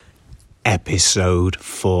episode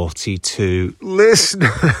 42.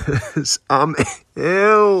 Listeners, I'm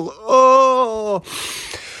ill. Oh,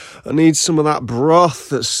 I need some of that broth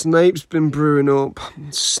that Snape's been brewing up.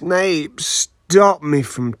 Snape, stop me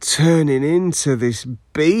from turning into this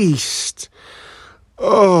beast.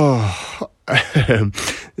 Oh,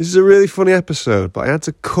 this is a really funny episode, but I had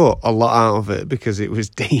to cut a lot out of it because it was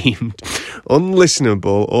deemed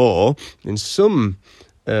unlistenable or, in some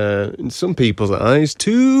people's eyes,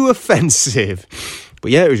 too offensive.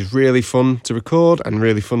 But yeah, it was really fun to record and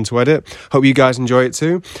really fun to edit. Hope you guys enjoy it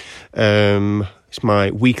too. It's my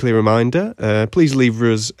weekly reminder. Please leave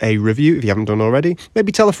us a review if you haven't done already.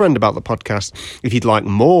 Maybe tell a friend about the podcast. If you'd like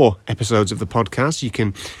more episodes of the podcast, you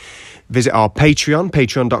can visit our Patreon,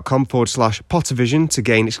 patreon.com/Pottervision, to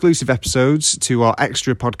gain exclusive episodes to our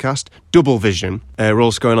extra podcast, Double Vision. We're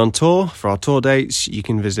also going on tour. For our tour dates, you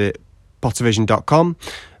can visit pottervision.com,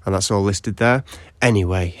 and that's all listed there.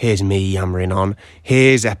 Anyway, here's me yammering on.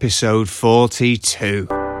 Here's episode 42.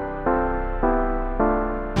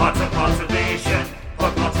 Pottervision,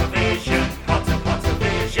 Pottervision,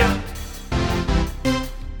 Pottervision.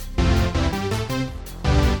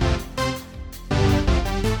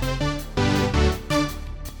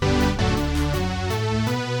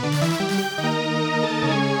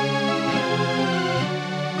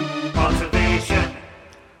 Pottervision.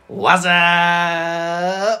 What's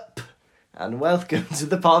up? And welcome to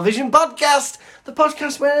the Pottervision podcast, the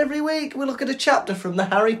podcast where every week we look at a chapter from the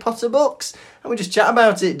Harry Potter books and we just chat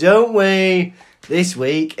about it, don't we? This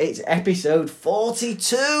week it's episode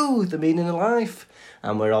 42, The Meaning of Life,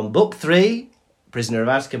 and we're on book 3, Prisoner of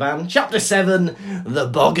Azkaban, chapter 7, The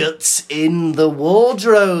Boggarts in the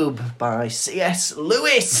Wardrobe by C.S.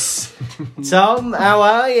 Lewis. Tom, how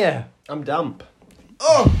are you? I'm damp.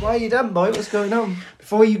 Oh, why are you damn, boy? What's going on?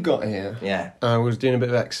 Before you got here, Yeah. I was doing a bit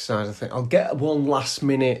of exercise. I think I'll get one last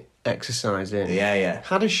minute exercise in. Yeah.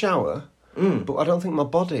 Had a shower, but I don't think my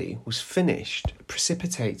body was finished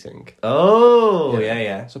precipitating. Oh,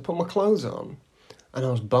 yeah. So I put my clothes on, and I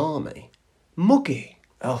was balmy, muggy,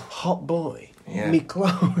 hot boy. Yeah. Me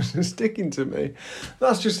clothes are sticking to me.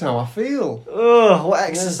 That's just how I feel. Oh, what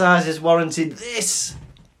exercises warranted this?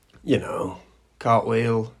 You know,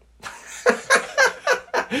 cartwheel,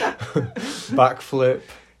 backflip.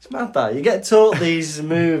 It's mad that. You get taught these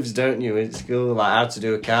moves, don't you, in school, like how to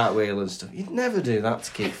do a cartwheel and stuff. You'd never do that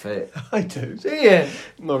to keep fit. I do. Do you?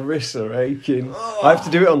 My wrists are aching. I have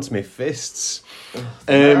to do it onto my fists.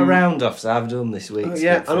 A round offs I've done this week.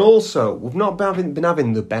 Yeah, and also, we've not been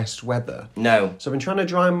having the best weather. No. So I've been trying to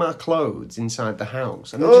dry my clothes inside the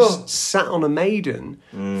house. And I just sat on a maiden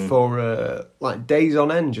for like days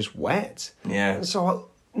on end, just wet. Yeah. And so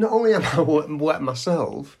not only am I wet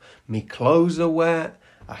myself, my clothes are wet,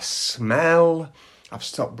 I smell, I've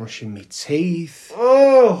stopped brushing my teeth.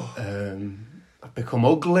 Oh! I've become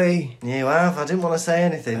ugly. You have. I didn't want to say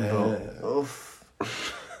anything, but... Oof.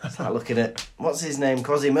 Start looking at... What's his name?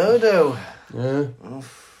 Quasimodo. Yeah.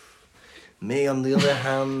 Oof. Me, on the other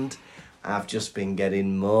hand, I've just been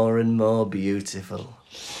getting more and more beautiful.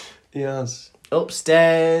 Yes.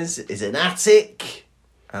 Upstairs is an attic,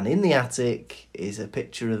 and in the attic is a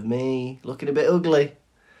picture of me looking a bit ugly,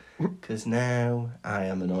 because now I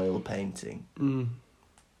am an oil painting. Do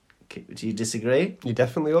you disagree? You're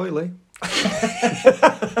definitely oily.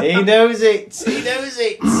 He knows it.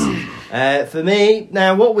 For me,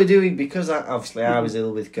 now what we're doing, because I was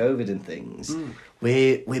ill with COVID and things,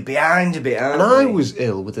 we're behind a bit, aren't And we? I was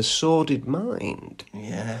ill with a sordid mind.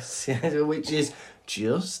 Yes, which is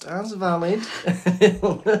just as valid an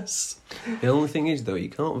illness. The only thing is, though, you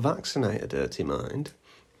can't vaccinate a dirty mind.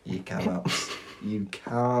 You cannot. You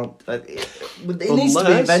can't. It needs to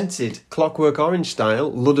be invented. Clockwork Orange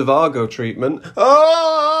style, Ludovico treatment.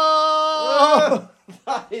 Oh!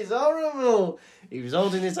 That is horrible. He was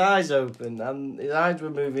holding his eyes open and his eyes were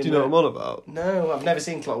moving. Do you know what I'm on about? No, I've never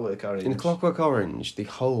seen Clockwork Orange. In Clockwork Orange, they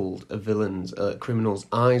hold a criminal's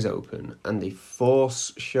eyes open and they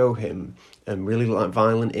show him really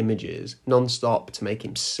violent images non-stop to make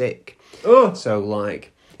him sick. Oh! So,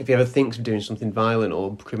 like, if he ever thinks of doing something violent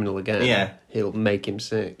or criminal again, he'll make him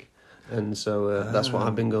sick. And so that's what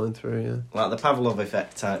I've been going through, yeah. Like the Pavlov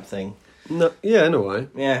effect type thing. No, yeah, in a way.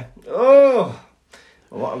 Yeah. Oh!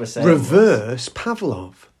 Well, what I was saying... Reverse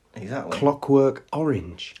Pavlov. Exactly. Clockwork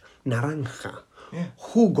Orange. Naranja. Yeah.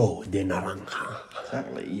 Jugo de naranja.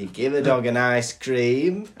 Exactly. You give a dog an ice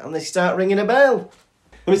cream and they start ringing a bell.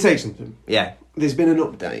 Let me tell you something. Yeah. There's been an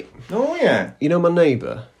update. Oh, yeah. You know my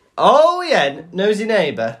neighbour? Oh, yeah. Nosy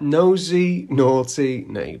neighbour. Nosy, naughty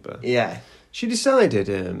neighbour. Yeah. She decided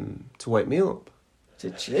to wake me up.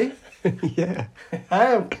 Did she? Yeah.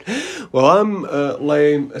 How? Well, I'm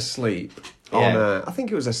laying asleep on Yeah. I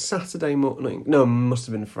think it was a Saturday morning. No, it must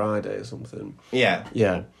have been Friday or something. Yeah.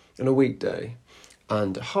 Yeah, on a weekday.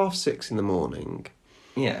 And 6:30 in the morning,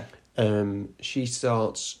 Yeah. she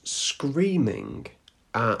starts screaming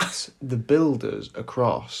at the builders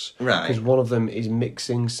across. Right. Because one of them is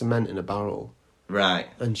mixing cement in a barrel. Right.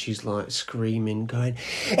 And she's like screaming, going,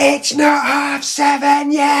 "It's not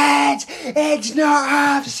 7:30 yet! It's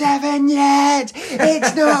not 7:30 yet!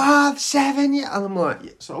 It's not 7:30 yet!" And I'm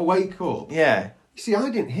like, so I wake up. Yeah. You see, I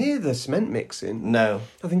didn't hear the cement mixing. No.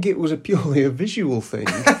 I think it was purely a visual thing.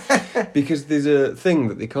 Because there's a thing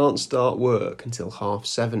that they can't start work until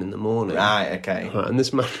 7:30 in the morning. Right, okay. Right, and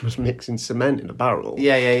this man was mixing cement in a barrel.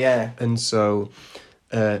 Yeah. And so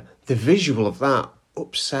the visual of that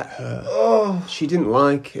upset her. Oh. She didn't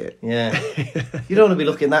like it. Yeah. You don't want to be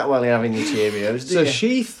looking that while you're having your Cheerios, do So you?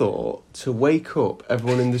 she thought to wake up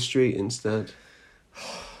everyone in the street instead.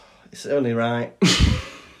 It's only right.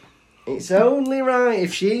 It's only right.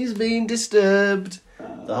 If she's being disturbed,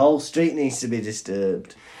 the whole street needs to be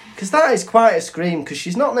disturbed. Because that is quite a scream, because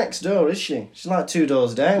she's not next door, is she? She's like 2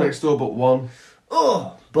 doors down. Next door but one.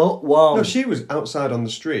 Oh, but one. No, she was outside on the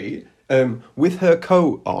street with her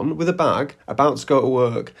coat on, with a bag, about to go to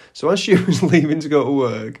work. So as she was leaving to go to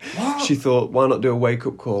work, What? she thought, why not do a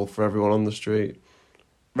wake-up call for everyone on the street?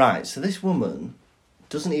 Right, so this woman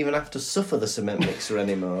doesn't even have to suffer the cement mixer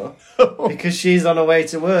anymore because she's on her way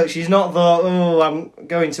to work. She's not thought, oh, I'm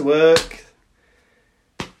going to work.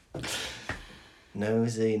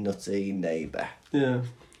 Nosy, nutty neighbour. Yeah.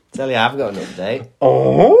 Tell you, I've got an update.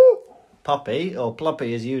 Oh? Poppy, or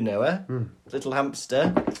Ploppy as you know her, little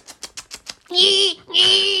hamster.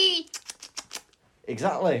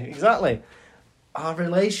 Exactly. Our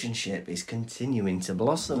relationship is continuing to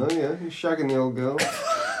blossom. Oh, yeah, you're shagging the old girl.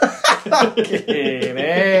 Fucking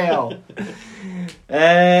hell.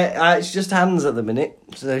 It's just hands at the minute,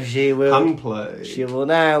 so she will. Hand play. She will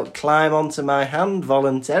now climb onto my hand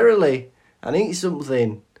voluntarily and eat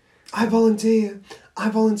something. I volunteer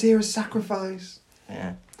a sacrifice.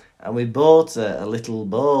 Yeah, and we bought her a little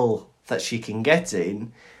bowl that she can get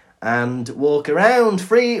in and walk around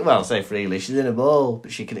free. Well, I say freely. She's in a bowl,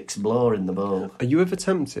 but she can explore in the bowl. Are you ever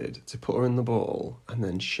tempted to put her in the ball and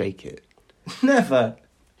then shake it? Never.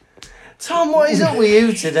 Tom, what is up with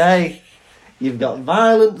you today? You've got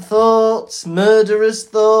violent thoughts, murderous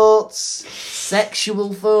thoughts,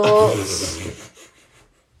 sexual thoughts.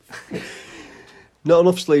 Not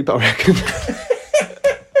enough sleep, I reckon.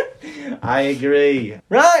 I agree.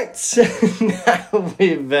 Right, now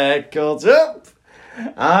we've caught up.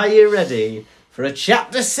 Are you ready for a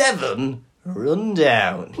Chapter 7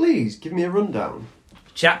 rundown? Please, give me a rundown.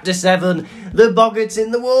 Chapter 7, The Boggart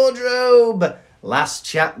in the Wardrobe. Last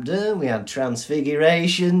chapter, we had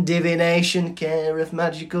transfiguration, divination, care of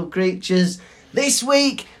magical creatures. This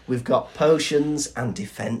week, we've got potions and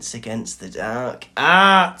defence against the dark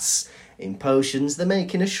arts. In potions, they're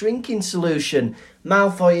making a shrinking solution.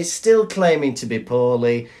 Malfoy is still claiming to be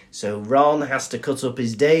poorly, so Ron has to cut up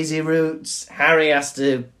his daisy roots. Harry has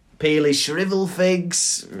to peel his shrivel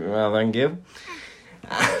figs. Well, thank you.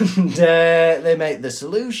 And they make the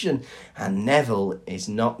solution. And Neville is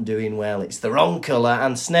not doing well. It's the wrong colour.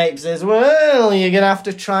 And Snape says, well, you're going to have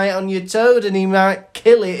to try it on your toad and he might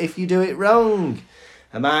kill it if you do it wrong.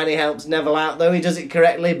 Hermione helps Neville out, though he does it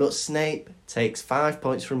correctly. But Snape takes 5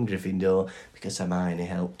 points from Gryffindor because Hermione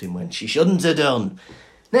helped him when she shouldn't have done.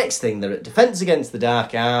 Next thing, they're at Defence Against the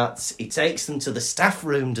Dark Arts. He takes them to the staff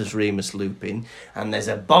room, does Remus Lupin, and there's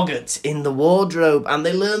a Boggart in the wardrobe, and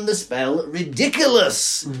they learn the spell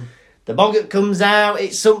Ridiculous. The Boggart comes out,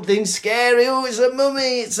 it's something scary. Oh, it's a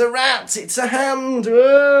mummy, it's a rat, it's a hand.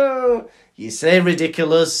 Oh. You say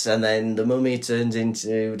Ridiculous, and then the mummy turns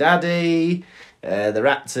into Daddy, the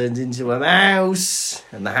rat turns into a mouse,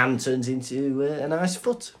 and the hand turns into a nice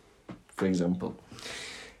foot, for example.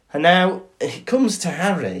 And now it comes to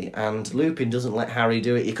Harry, and Lupin doesn't let Harry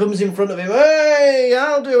do it. He comes in front of him, hey,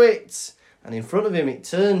 I'll do it. And in front of him, it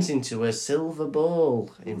turns into a silver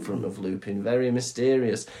ball in front of Lupin. Very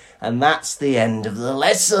mysterious. And that's the end of the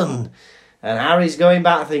lesson. And Harry's going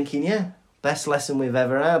back thinking, yeah, best lesson we've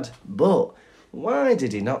ever had. But why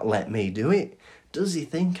did he not let me do it? Does he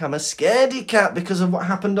think I'm a scaredy cat because of what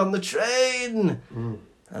happened on the train?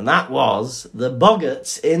 And that was the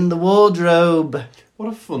Boggart in the wardrobe. What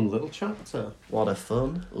a fun little chapter. What a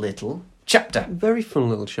fun little chapter. Very fun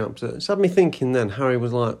little chapter. It's had me thinking then, Harry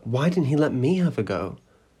was like, why didn't he let me have a go?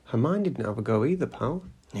 Hermione didn't have a go either, pal.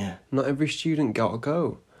 Yeah. Not every student got a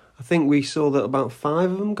go. I think we saw that about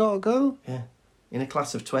 5 of them got a go. Yeah. In a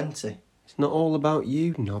class of 20. It's not all about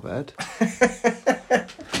you, knobhead.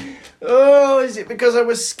 Oh, is it because I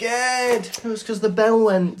was scared? It was because the bell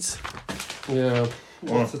went. Yeah,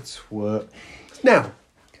 what a twerp. Now,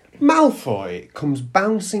 Malfoy comes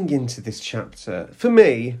bouncing into this chapter, for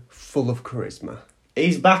me, full of charisma.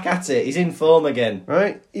 He's back at it. He's in form again.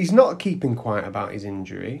 Right? He's not keeping quiet about his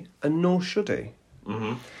injury, and nor should he.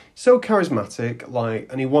 Mm-hmm. So charismatic,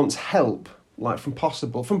 and he wants help,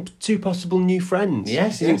 from two possible new friends.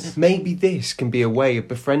 Yes, He thinks, yes. maybe this can be a way of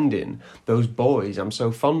befriending those boys I'm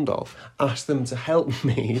so fond of. Ask them to help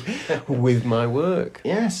me with my work.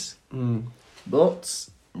 Yes. But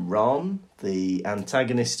Ron, the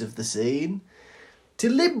antagonist of the scene,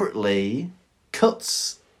 deliberately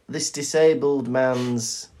cuts this disabled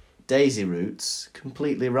man's daisy roots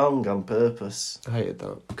completely wrong on purpose. I hated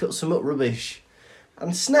that. Cuts them up rubbish.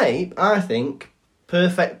 And Snape, I think,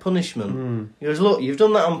 perfect punishment. He goes, look, you've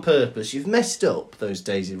done that on purpose. You've messed up those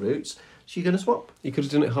daisy roots. So you're going to swap. He could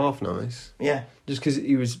have done it half nice. Yeah. Just because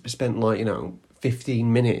he was spent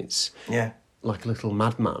 15 minutes Yeah. like a little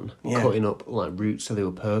madman cutting up roots so they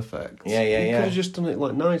were perfect. Yeah. You could have just done it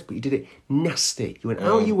nice, but you did it nasty. You went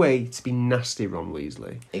out your way to be nasty, Ron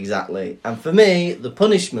Weasley. Exactly. And for me, the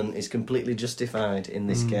punishment is completely justified in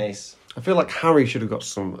this case. I feel like Harry should have got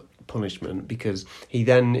some punishment because he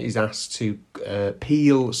then is asked to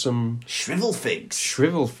peel some Shrivel figs.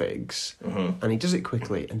 shrivel figs, and he does it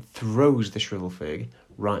quickly and throws the shrivel fig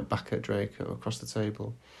right back at Draco across the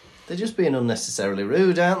table. They're just being unnecessarily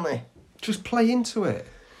rude, aren't they? Just play into it.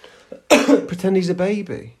 Pretend he's a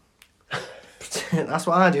baby. That's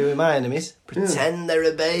what I do with my enemies. Pretend they're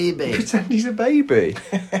a baby. Pretend he's a baby.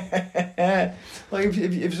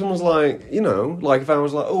 If someone's if I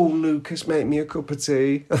was like, oh, Lucas, make me a cup of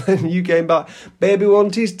tea, and then you came back, baby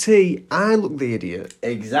want his tea, I look the idiot.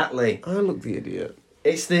 Exactly. I look the idiot.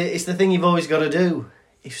 It's the thing you've always got to do.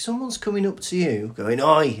 If someone's coming up to you, going,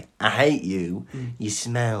 oi, I hate you, you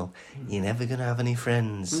smell, you're never going to have any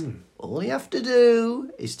friends. All you have to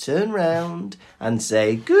do is turn round and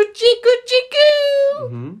say, Gucci, Gucci,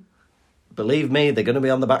 goo. Believe me, they're going to be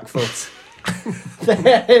on the back foot.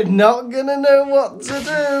 They're not going to know what to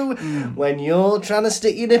do when you're trying to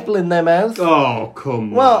stick your nipple in their mouth. Oh,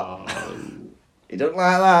 come on. You don't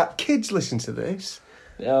like that? Kids listen to this.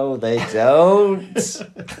 No, they don't.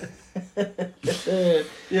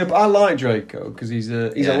 Yeah, but I like Draco because he's a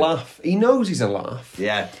laugh. He knows he's a laugh.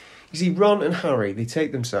 Yeah. You see, Ron and Harry, they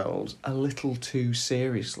take themselves a little too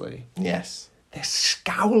seriously. Yes. They're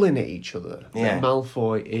scowling at each other. Yeah.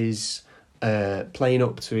 Malfoy is playing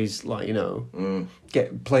up to his, playing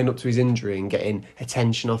up to his injury and getting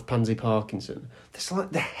attention off Pansy Parkinson.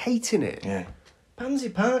 They're hating it. Yeah. Pansy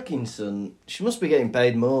Parkinson, she must be getting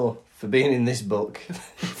paid more for being in this book.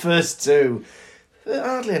 First two.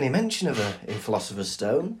 Hardly any mention of her in Philosopher's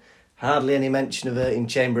Stone. Hardly any mention of her in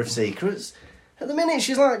Chamber of Secrets. At the minute,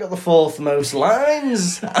 she's got the fourth most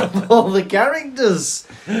lines of all the characters.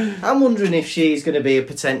 I'm wondering if she's going to be a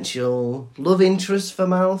potential love interest for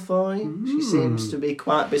Malfoy. She seems to be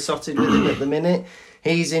quite besotted with him at the minute.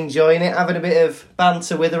 He's enjoying it, having a bit of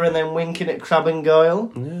banter with her and then winking at Crabbe and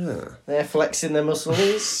Goyle. Yeah. They're flexing their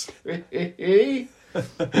muscles. Yeah,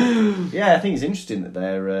 I think it's interesting that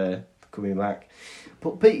they're coming back.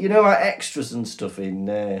 But Pete, extras and stuff in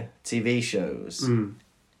TV shows,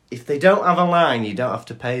 if they don't have a line, you don't have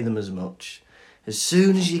to pay them as much. As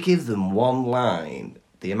soon as you give them one line,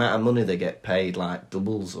 the amount of money they get paid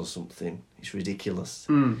doubles or something. It's ridiculous.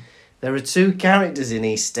 There are two characters in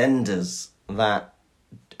EastEnders that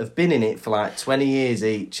have been in it for 20 years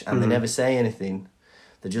each, and they never say anything.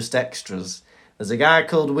 They're just extras. There's a guy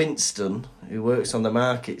called Winston who works on the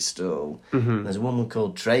market stall. There's a woman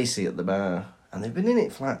called Tracy at the bar. And they've been in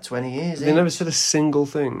it for 20 years. They never said a single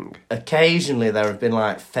thing. Occasionally there have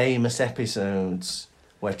been famous episodes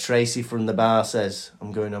where Tracy from the bar says,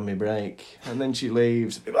 I'm going on my break. And then she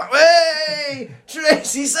leaves. People are like, hey!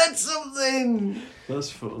 Tracy said something! That's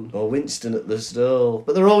fun. Or Winston at the stall.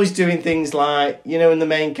 But they're always doing things when the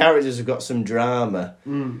main characters have got some drama.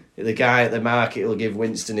 The guy at the market will give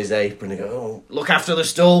Winston his apron and go, oh, look after the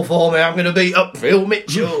stall for me, I'm going to beat up Phil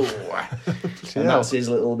Mitchell. And that's his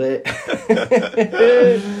little bit.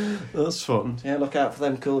 That's fun. Yeah, look out for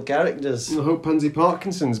them cool characters. I hope Pansy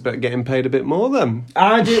Parkinson's getting paid a bit more then.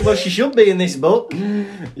 I do. Well, she should be in this book.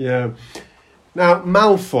 Yeah. Now,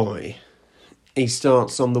 Malfoy, he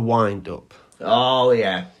starts on the wind-up. Oh,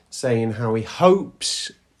 yeah. Saying how he hopes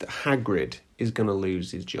that Hagrid is going to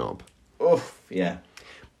lose his job. Oof, yeah.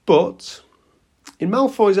 But, in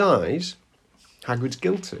Malfoy's eyes, Hagrid's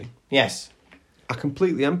guilty. Yes. I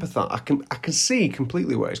completely empathise. I can see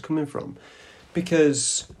completely where it's coming from.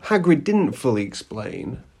 Because Hagrid didn't fully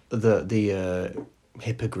explain the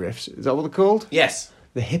hippogriffs. Is that what they're called? Yes.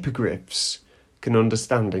 the hippogriffs can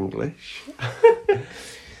understand English.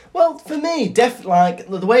 Well, for me,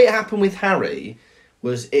 the way it happened with Harry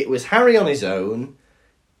was Harry on his own.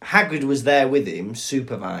 Hagrid was there with him,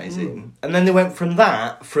 supervising, and then they went from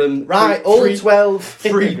all 12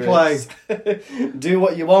 free play. Do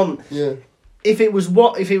what you want. Yeah. If it was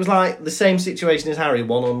like the same situation as Harry,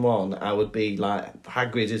 1-on-1, I would be like,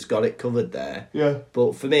 Hagrid has got it covered there. Yeah.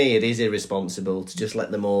 But for me, it is irresponsible to just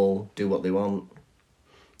let them all do what they want.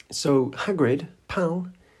 So, Hagrid, pal,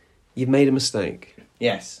 you've made a mistake.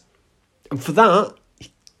 Yes. And for that,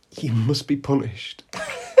 you must be punished.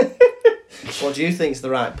 What do you think's the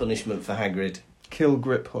right punishment for Hagrid? Kill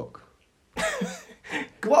Grip Hook.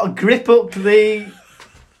 What, grip up the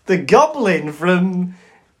goblin from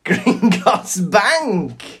Gringotts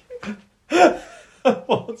Bank?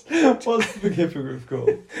 What's the hippogriff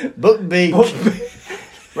called? Buckbeak.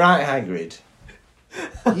 Right, Hagrid.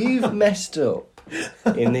 You've messed up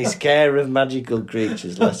in this care of magical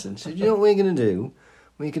creatures lesson. So do you know what we're going to do?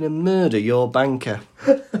 We're going to murder your banker.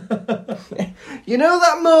 You know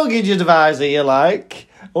that mortgage advisor you like?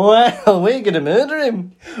 Well, we're going to murder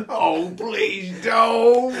him. Oh, please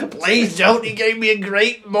don't. Please don't, he gave me a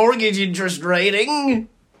great mortgage interest rating.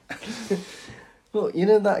 Look, you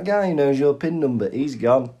know that guy who knows your PIN number? He's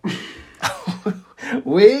gone.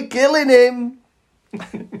 We're killing him.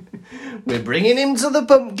 We're bringing him to the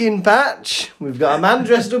pumpkin patch. We've got a man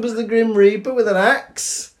dressed up as the Grim Reaper with an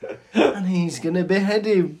axe. And he's going to behead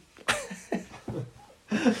him.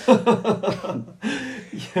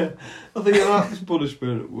 Yeah, I think the last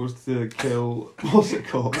punishment was to kill, what's it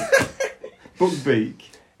called? Buckbeak.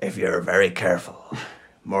 If you're very careful,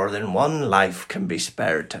 more than one life can be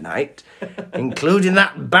spared tonight, including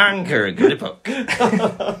that banker, Griphook.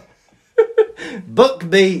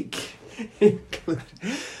 Buckbeak.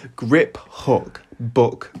 Grip Hook,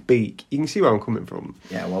 Buckbeak. You can see where I'm coming from.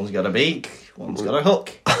 Yeah, one's got a beak, one's got a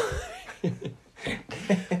hook.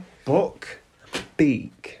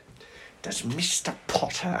 Buckbeak. Does Mr.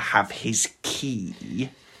 Potter have his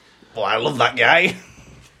key? Oh, I love that guy.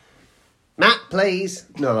 Matt, please.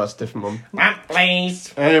 No, that's a different one. Matt,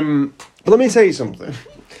 please. But let me tell you something.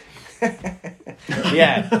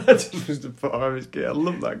 Yeah. Mr. Potter is gay. I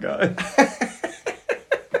love that guy.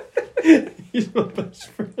 He's my best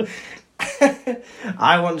friend.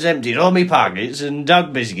 I once emptied all my pockets and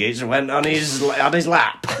dog biscuits went on his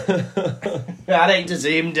lap. I'd hate to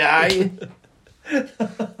see him die.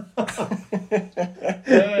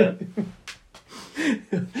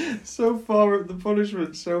 So far at the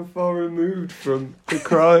punishment, so far removed from the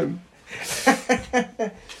crime.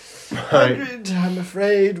 Right. I'm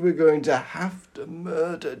afraid we're going to have to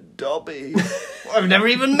murder Dobby. I've never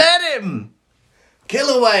even met him. Kill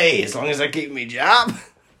away, as long as I keep me job.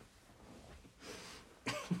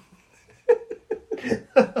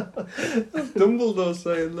 Dumbledore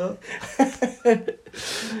saying that.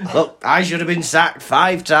 Look, I should have been sacked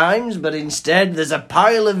 5 times, but instead there's a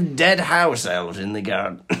pile of dead house elves in the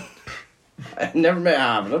garden. I've never met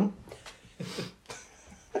half of them.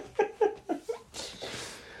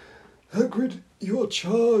 Hagrid, you're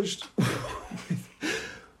charged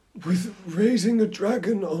with raising a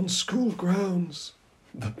dragon on school grounds.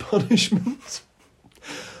 The punishment?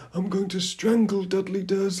 I'm going to strangle Dudley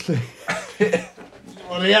Dursley.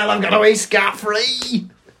 Bloody hell, I've got away scot-free.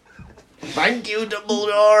 Thank you,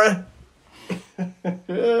 Dumbledore.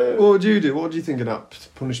 What would you do? What do you think an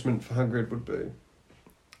apt punishment for Hagrid would be?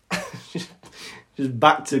 Just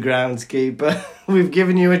back to groundskeeper. We've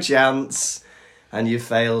given you a chance, and you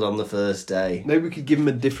failed on the first day. Maybe we could give him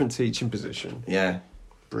a different teaching position. Yeah.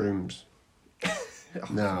 Brooms.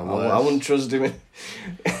 No, I wouldn't trust him.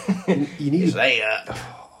 You need. I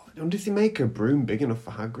wonder if they make a broom big enough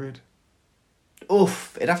for Hagrid.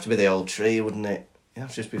 Oof, it'd have to be the old tree, wouldn't it? You'd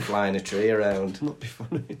have to just be flying a tree around. That'd be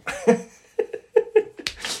funny.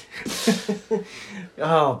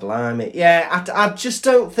 Oh, blimey. Yeah, I just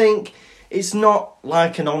don't think... It's not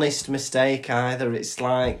like an honest mistake either. It's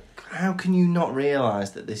like, how can you not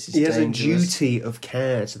realise that this is dangerous? He has a duty of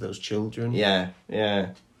care to those children. Yeah,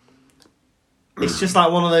 yeah. It's just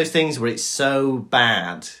like one of those things where it's so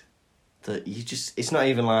bad that you just... It's not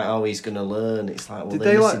even like, oh, he's going to learn. It's like, well,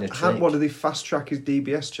 they're missing a trick. What, did they fast track his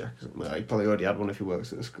DBS check? Well, he probably already had one if he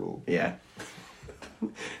works at the school. Yeah. Do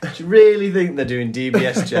you really think they're doing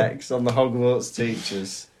DBS checks on the Hogwarts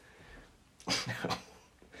teachers?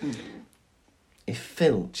 If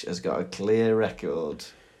Filch has got a clear record,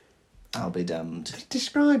 I'll be damned. He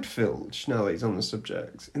described Filch, now that he's on the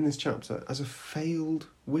subject, in this chapter as a failed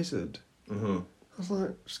wizard. Mm-hmm. I was like,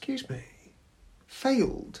 excuse me,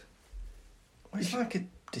 failed? Well, it's like a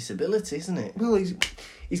disability, isn't it? Well,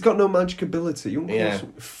 he's got no magic ability. You wouldn't call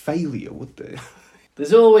Yeah. it failure, would they?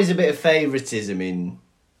 There's always a bit of favouritism in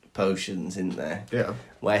potions, isn't there? Yeah.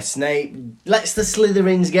 Where Snape lets the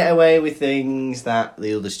Slytherins get away with things that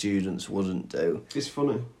the other students wouldn't do. It's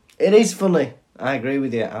funny. It is funny. I agree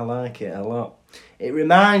with you. I like it a lot. It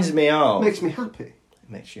reminds me of... It makes me happy. It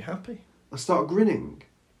makes you happy. I start grinning.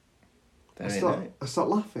 Very I nice. start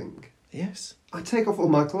laughing. Yes. I take off all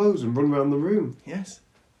my clothes and run around the room. Yes.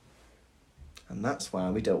 And that's why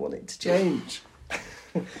we don't want it to change.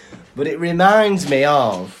 But it reminds me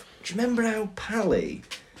of... Do you remember how pally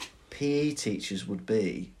PE teachers would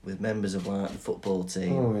be with members of like the football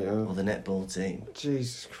team or the netball team?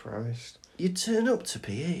 Jesus Christ. You'd turn up to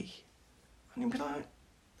PE and you'd be like...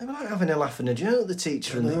 They'd be like having a laugh and a joke, the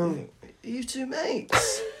teacher, and know. they think, you two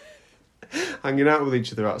mates. Hanging out with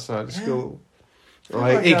each other outside of school.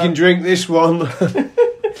 Like Like, he can drink this one. I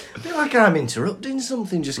feel like I'm interrupting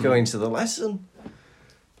something, just going to the lesson.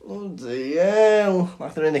 Bloody hell,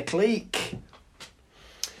 like they're in a clique.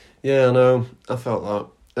 Yeah, I know. I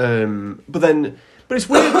felt that. But it's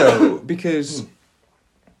weird though, because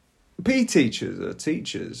PE teachers are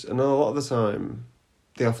teachers, and a lot of the time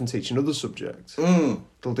they often teach another subject.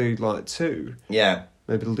 They'll do like 2. Yeah.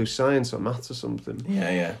 Maybe they'll do science or maths or something.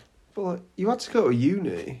 Yeah. But like, you had to go to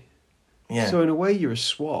uni. Yeah. So in a way you're a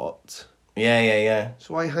swat. Yeah.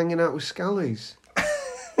 So why are you hanging out with scallies?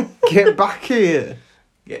 Get back here.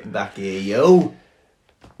 Get back here, yo.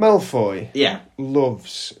 Malfoy Yeah.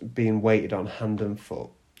 loves being waited on hand and foot.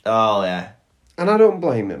 Oh, yeah. And I don't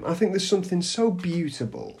blame him. I think there's something so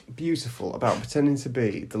beautiful about pretending to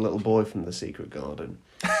be the little boy from The Secret Garden.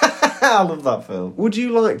 I love that film. Would you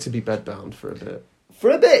like to be bedbound for a bit? For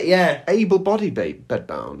a bit, yeah. Able-bodied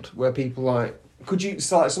bedbound, where people like... Could you...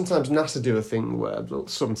 It's like sometimes NASA do a thing where...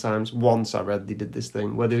 Sometimes, once I read they did this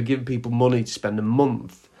thing, where they would give people money to spend a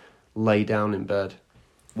month lay down in bed.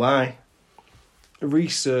 Why?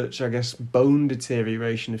 Research, I guess, bone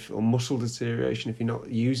deterioration or muscle deterioration if you're not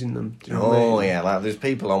using them. Do you know what I mean? Yeah, like there's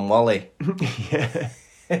people on Wally Yeah.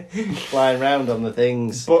 flying around on the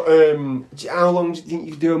things. But how long do you think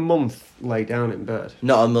you do a month lay down in bed?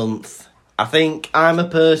 Not a month. I think I'm a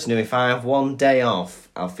person who, if I have one day off,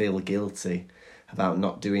 I'll feel guilty about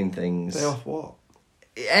not doing things. Day off what?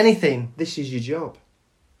 Anything. This is your job.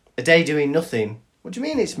 A day doing nothing. What do you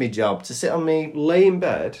mean it's my job? To sit on me? Lay in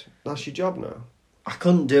bed, that's your job now. I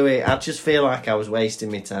couldn't do it. I just feel like I was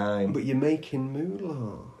wasting my time. But you're making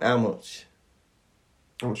moolah. How much?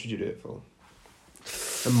 How much would you do it for?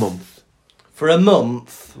 A month. For a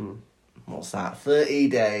month? What's that? 30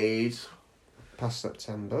 days. Past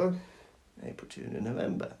September. April, June and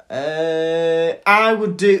November. I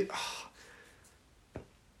would do...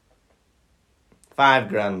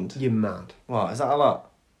 £5,000. You're mad. What, is that a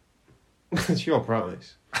lot? It's your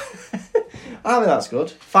price. I mean, that's good.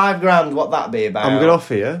 £5,000, what that be about? I'm going to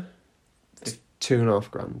offer you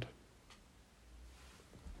 $2,500.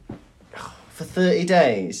 For 30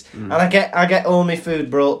 days? And I get all my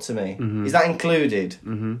food brought to me. Is that included?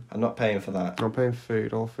 Mm-hmm. I'm not paying for that. I'm paying for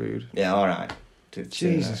food, all food. Yeah, alright.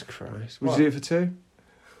 Jesus Christ. Would What? you do it for 2?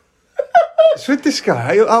 It's with this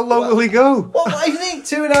guy. How long will he go? Well, I think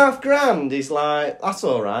 £2,500 is like, that's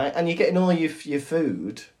alright, and you're getting all your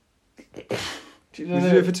food. Do you know Would what you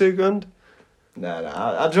I do it mean? for $2,000? No,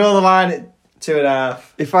 I draw the line at 2.5.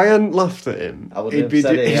 If I hadn't laughed at him, I would he'd have be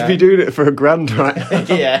said it, yeah. he'd be doing it for $1,000 right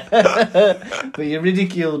now. Yeah. But you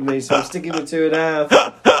ridiculed me, so I'm sticking with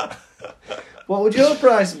 2.5. What would your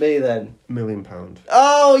price be then? £1 million.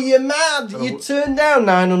 Oh, you're mad! You turned down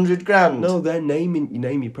 £900,000. No, they're naming. You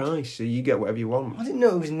name your price, so you get whatever you want. I didn't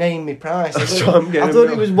know it was name me price. That's what I'm getting I thought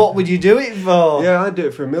now. it was what would you do it for? Yeah, I'd do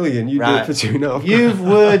it for $1 million. You'd Right. do it for $2,500. You've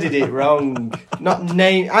worded it wrong. Not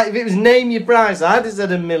name. If it was name your price, I'd have said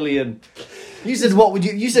 $1 million. You said what would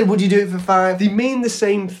you? You said would you do it for 5? They mean the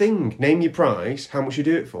same thing. Name your price. How much you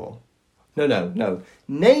do it for? No.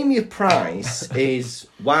 Name your price is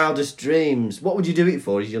wildest dreams. What would you do it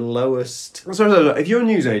for? Is your lowest? So, if you're a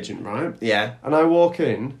newsagent, right? Yeah. And I walk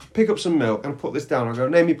in, pick up some milk, and put this down. I go,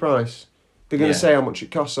 name your price. They're going to Yeah. say how much it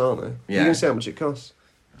costs, aren't they? Yeah. You're going to say how much it costs.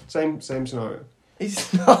 Same scenario.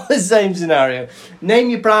 It's not the same scenario. Name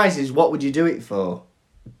your prices. What would you do it for?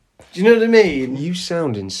 Do you know what I mean? You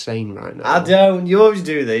sound insane right now. I don't. You always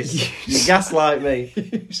do this. You gaslight me.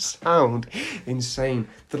 You sound insane.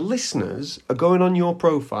 The listeners are going on your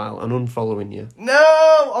profile and unfollowing you. No,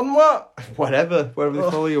 on what? Whatever they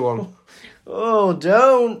follow you on. Oh,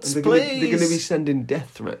 don't, They're please. going to be sending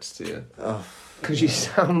death threats to you. Oh. Because you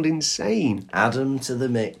sound insane. Add 'em to the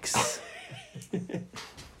mix.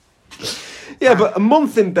 Yeah, but a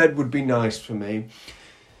month in bed would be nice for me.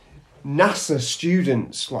 NASA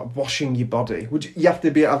students like washing your body. You have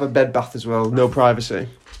to have a bed bath as well, no privacy.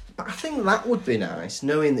 But I think that would be nice,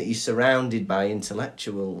 knowing that you're surrounded by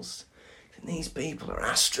intellectuals. And these people are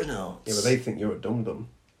astronauts. Yeah, but they think you're a dum-dum.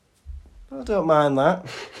 I don't mind that.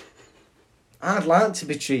 I'd like to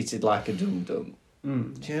be treated like a dum-dum. Do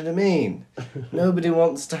you know what I mean? Nobody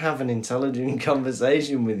wants to have an intelligent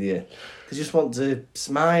conversation with you. They just want to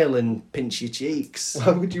smile and pinch your cheeks.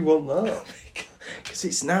 Why would you want that? Because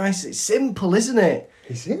it's nice, it's simple, isn't it?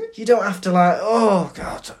 Is it? You don't have to oh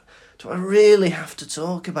God, do I really have to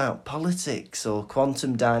talk about politics or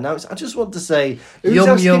quantum dynamics? I just want to say,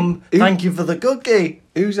 yum, thank you for the cookie.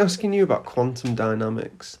 Who's asking you about quantum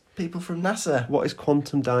dynamics? People from NASA. What is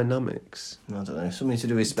quantum dynamics? I don't know, something to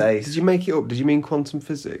do with space. Did you make it up? Did you mean quantum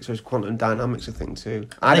physics, or is quantum dynamics a thing too?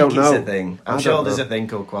 I don't think know. it's a thing. I'm sure there's a thing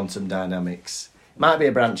called quantum dynamics. Might be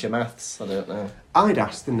a branch of maths, I don't know. I'd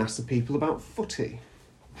ask the NASA people about footy.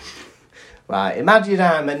 Right, imagine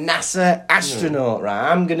I'm a NASA astronaut,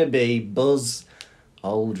 right? I'm going to be Buzz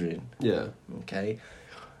Aldrin. Yeah. Okay.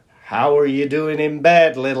 How are you doing in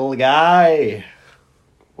bed, little guy?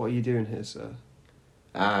 What are you doing here, sir?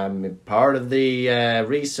 I'm part of the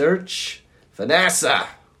research for NASA.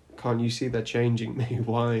 Can't you see they're changing me?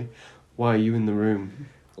 Why are you in the room?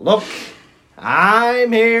 Look,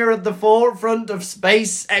 I'm here at the forefront of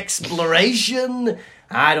space exploration.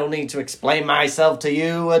 I don't need to explain myself to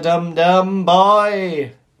you, a dum-dum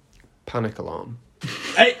boy. Panic alarm.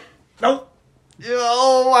 Hey, no.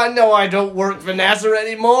 Oh, I know I don't work for NASA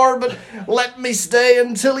anymore, but let me stay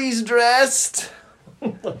until he's dressed.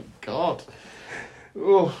 Oh my God.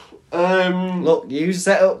 Oh, Look, you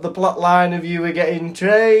set up the plot line of you were getting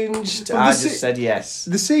changed. Well, I just said yes.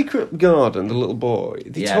 The secret garden, the little boy,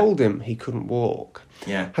 they Yeah. told him he couldn't walk.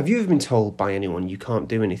 Yeah. Have you ever been told by anyone you can't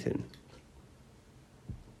do anything?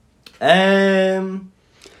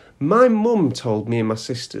 My mum told me and my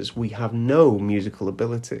sisters we have no musical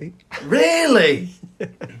ability. Really?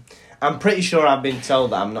 I'm pretty sure I've been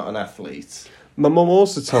told that I'm not an athlete. My mum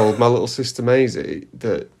also told my little sister Maisie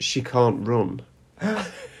that she can't run.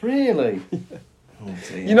 Really? Oh,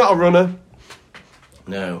 dear. You're not a runner.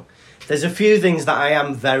 No. There's a few things that I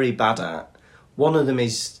am very bad at. One of them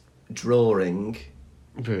is drawing.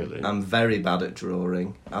 Really? I'm very bad at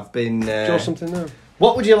drawing. I've been... Draw something now.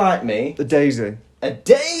 What would you like me? A daisy. A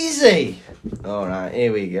daisy! Alright,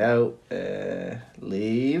 here we go.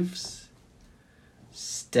 Leaves.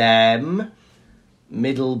 Stem.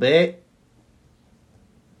 Middle bit.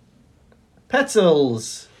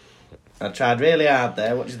 Petals. I tried really hard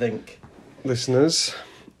there. What do you think? Listeners,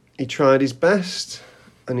 he tried his best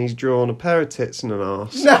and he's drawn a pair of tits and an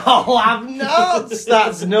arse. No, I've not!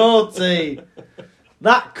 That's naughty.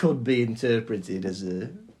 That could be interpreted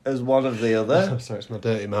as one of the other. I'm sorry, it's my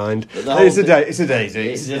dirty mind. But the whole It's a thing- daisy.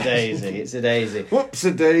 It's a daisy. It's a daisy. Whoops,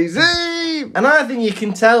 a daisy! And I think you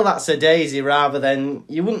can tell that's a daisy rather than...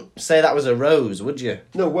 You wouldn't say that was a rose, would you?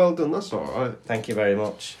 No, well done, that's alright. Thank you very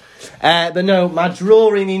much. But no, my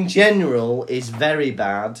drawing in general is very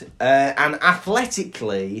bad. And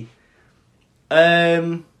athletically,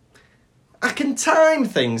 I can time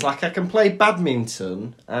things. Like I can play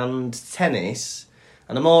badminton and tennis,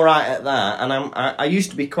 and I'm all right at that. And I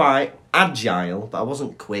used to be quite agile, but I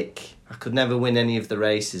wasn't quick. I could never win any of the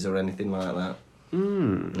races or anything like that.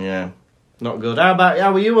 Yeah, not good.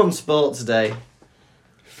 How were you on sport today?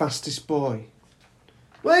 Fastest boy.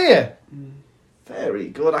 Were you? Very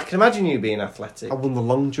good. I can imagine you being athletic. I won the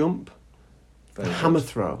long jump, Very good. hammer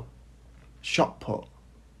throw, shot put,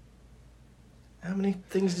 How many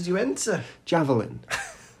things did you enter? javelin,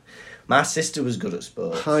 My sister was good at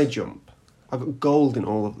sports. high jump. I got gold in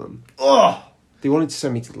all of them. Oh! They wanted to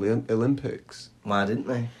send me to the Olympics Why didn't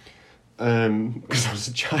they? because I was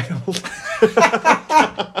a child.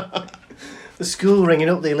 The school ringing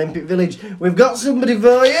up the Olympic Village. We've got somebody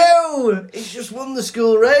for you! He's just won the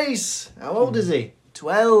school race. How old is he?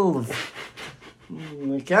 12.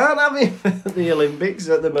 We can't have him at the Olympics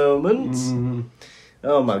at the moment.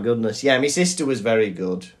 Oh my goodness. Yeah, my sister was very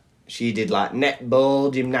good. She did like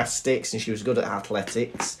netball, gymnastics, and she was good at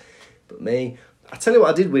athletics. But me, I tell you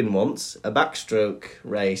what I did win once, a backstroke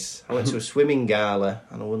race. I went to a swimming gala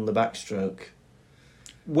and I won the backstroke.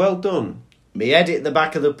 Well done. Me head hit the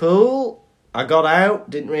back of the pool. I got out,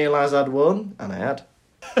 didn't realise I'd won, and I had.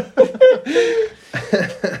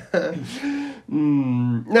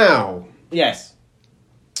 Now, Yes.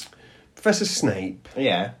 Professor Snape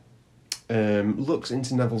Yeah. looks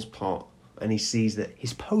into Neville's pot and he sees that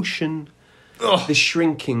his potion, Ugh. the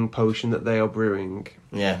shrinking potion that they are brewing,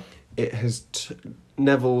 Yeah. it has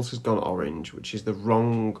Neville's has gone orange, which is the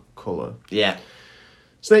wrong colour. Yeah.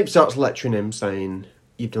 Snape starts lecturing him, saying,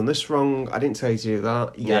 you've done this wrong, I didn't tell you to do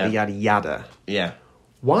that, yada, yada, yada. Yeah.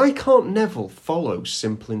 Why can't Neville follow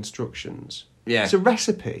simple instructions? Yeah. It's a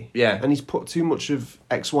recipe. Yeah. And he's put too much of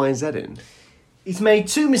X, Y, and Z in. He's made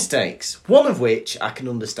 2 mistakes, one of which I can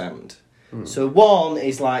understand. So one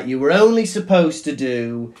is like, you were only supposed to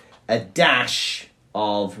do a dash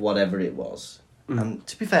of whatever it was. And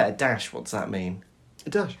to be fair, a dash, what's that mean? A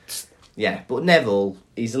dash. Yeah, but Neville,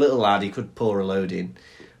 he's a little lad, he could pour a load in.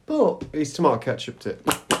 But, He's tomato ketchup tip.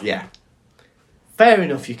 yeah. Fair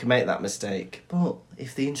enough, you can make that mistake. But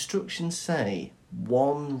if the instructions say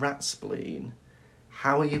 1 rat spleen,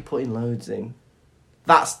 how are you putting loads in?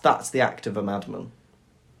 That's the act of a madman.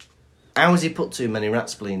 How has he put too many rat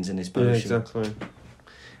spleens in his potion? Yeah, exactly.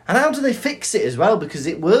 And how do they fix it as well? Because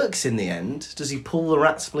it works in the end. Does he pull the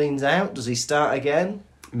rat spleens out? Does he start again?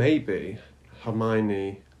 Maybe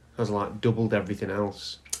Hermione has, like, doubled everything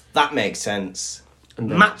else. That makes sense.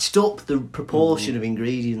 And then- Matched up the proportion of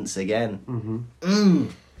ingredients again.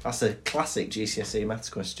 That's a classic GCSE maths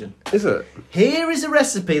question. Is it? Here is a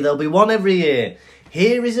recipe. There'll be one every year.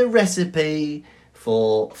 Here is a recipe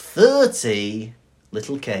for 30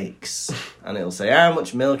 little cakes. And it'll say how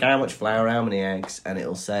much milk, how much flour, how many eggs. And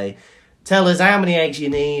it'll say, tell us how many eggs you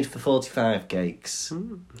need for 45 cakes.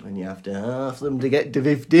 And you have to half them to get to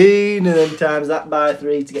 15, and then times that by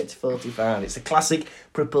 3 to get to 45. It's a classic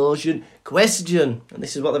proportion question. And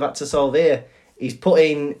this is what they've had to solve here. He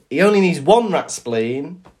only needs 1 rat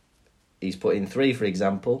spleen. He's put in 3, for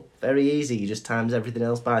example. Very easy. He just times everything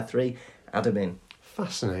else by 3. Add them in.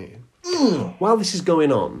 Fascinating. While this is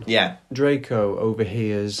going on, Yeah. Draco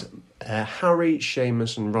overhears Harry,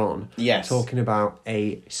 Seamus and Ron Yes. talking about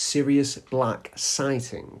a Sirius Black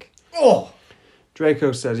sighting. Oh!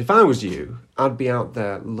 Draco says, if I was you, I'd be out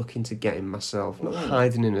there looking to get him myself, not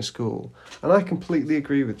hiding in a school. And I completely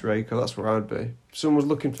agree with Draco, that's where I'd be. If someone was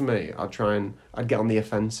looking for me, I'd get on the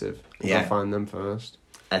offensive. Yeah. I'd find them first.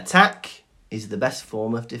 Attack is the best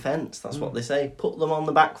form of defence. That's what they say. Put them on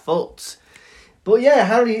the back foot. But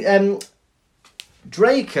yeah,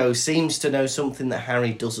 Draco seems to know something that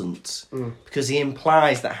Harry doesn't. Because he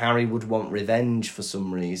implies that Harry would want revenge for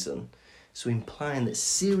some reason. So implying that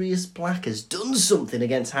Sirius Black has done something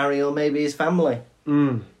against Harry or maybe his family.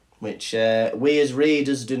 Which we as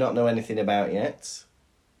readers do not know anything about yet.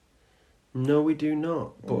 No, we do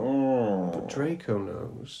not. But Draco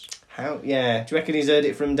knows. How? Yeah. Do you reckon he's heard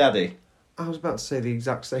it from Daddy? I was about to say the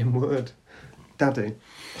exact same word. Daddy.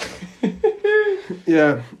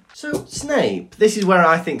 Yeah. So, Snape. This is where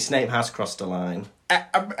I think Snape has crossed a line. I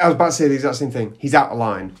was about to say the exact same thing. He's out of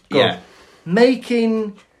line. Go Yeah. on.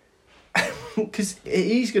 Making... Because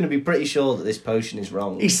he's going to be pretty sure that this potion is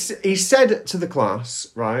wrong. He said to the class,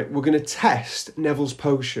 right, we're going to test Neville's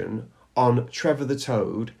potion on Trevor the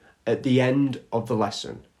Toad at the end of the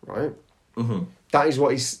lesson, right? Mm-hmm. That is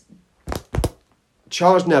what he's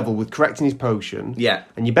charged Neville with, correcting his potion. Yeah.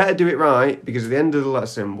 And you better do it right, because at the end of the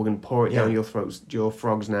lesson, we're going to pour it down Yeah. your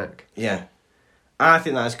frog's neck. Yeah. I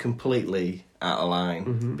think that is completely out of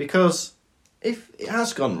line. Because if it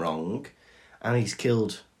has gone wrong and he's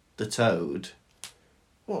killed the Toad,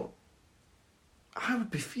 well, I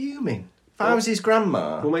would be fuming. If I was his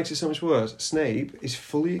grandma... What makes it so much worse, Snape is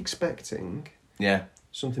fully expecting Yeah.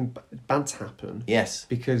 something bad to happen. Yes.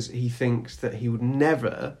 Because he thinks that he would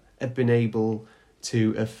never have been able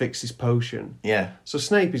to fix his potion. Yeah. So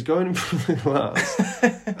Snape is going in front of the class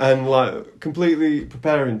and like completely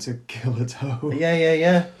preparing to kill a toad.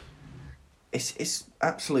 Yeah. It's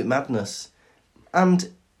absolute madness.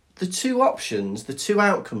 And the 2 options, the 2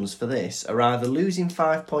 outcomes for this are either losing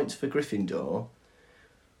 5 points for Gryffindor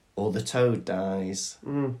or the Toad dies.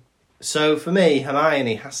 So for me,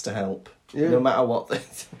 Hermione has to help, no matter what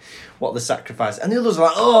the sacrifice. And the others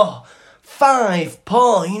are like, 5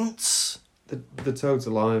 points. The toad's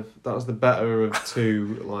alive. That was the better of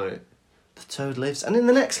 2. Like The Toad lives. And in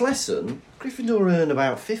the next lesson, Gryffindor earn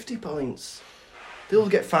about 50 points. They all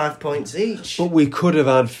get 5 points each. but we could have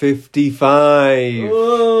had 55.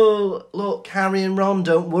 Oh, look, Harry and Ron,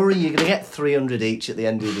 don't worry, you're going to get 300 each at the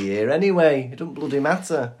end of the year anyway. It doesn't bloody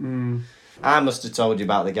matter. I must have told you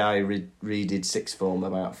about the guy who redid sixth form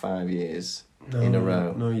about 5 years in a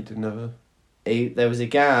row. No, you did never. There was a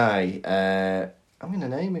guy, I'm going to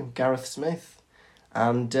name him, Gareth Smith.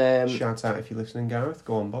 And Shout out if you're listening, Gareth.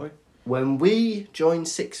 Go on, boy. when we joined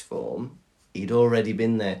sixth form, he'd already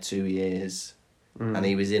been there 2 years. And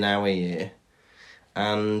he was in our year.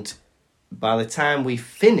 And by the time we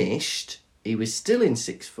finished, he was still in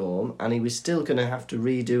sixth form and he was still going to have to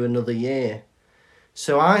redo another year.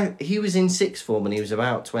 So he was in sixth form and he was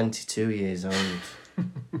about 22 years old.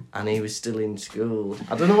 And he was still in school.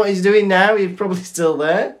 I don't know what he's doing now. He's probably still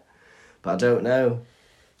there. But I don't know.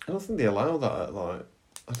 don't think they allow that at, like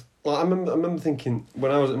I remember thinking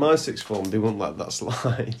when I was at my sixth form, they wouldn't let that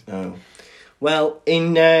slide. No. Well,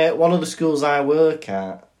 in one of the schools I work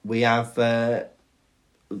at, we have, well,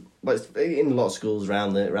 it's in a lot of schools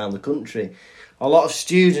around the country, a lot of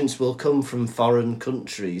students will come from foreign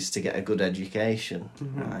countries to get a good education,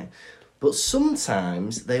 right? But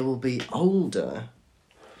sometimes they will be older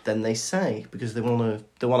than they say because they want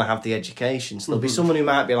to have the education. So there'll be someone who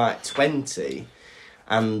might be like 20,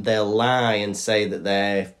 and they'll lie and say that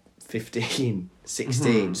they're 15,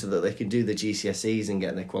 16, so that they can do the GCSEs and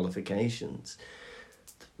get their qualifications.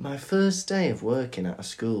 My first day of working at a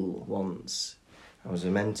school once, I was a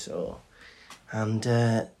mentor, and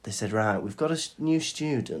they said, right, we've got a new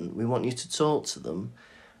student, we want you to talk to them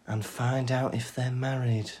and find out if they're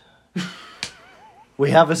married.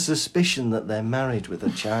 We have a suspicion that they're married with a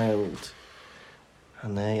child,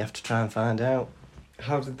 and you have to try and find out.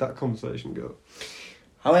 How did that conversation go?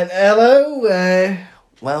 I went, hello,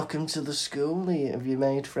 welcome to the school. Have you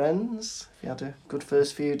made friends? Have you had a good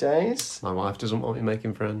first few days? My wife doesn't want me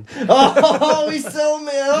making friends. Oh, he's told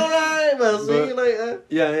me. All right, well, see you later.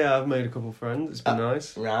 Yeah, I've made a couple of friends. It's been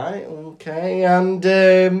nice. Right, okay. And,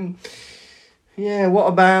 yeah, what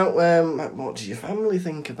about, what does your family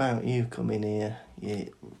think about you coming here?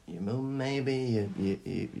 Your mum, maybe?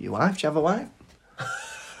 Your wife? Do you have a wife?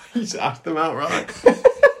 You just asked them outright.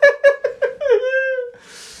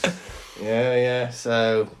 Yeah,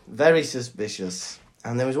 so very suspicious.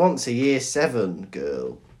 And there was once a year 7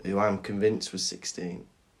 girl who I'm convinced was 16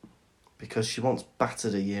 because she once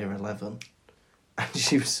battered a year 11, and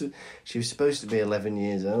she was supposed to be 11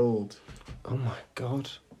 years old. Oh my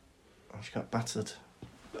God. And she got battered.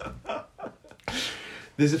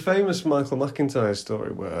 There's a famous Michael McIntyre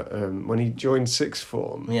story where when he joined sixth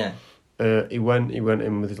form, Yeah. he went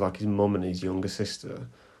in with his mum and his younger sister,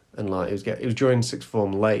 and he was joining sixth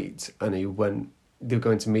form late, and they were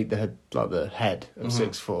going to meet the head of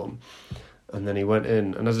sixth form, and then he went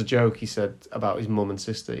in, and as a joke he said about his mum and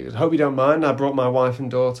sister, he goes, "Hope you don't mind, I brought my wife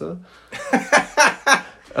and daughter."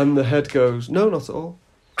 And the head goes, "No, not at all."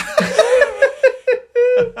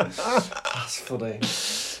 That's funny.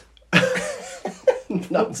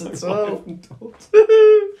 Not at all.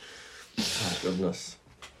 Oh, goodness.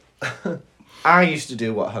 I used to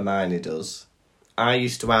do what Hermione does. I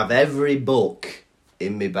used to have every book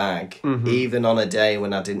in my bag, even on a day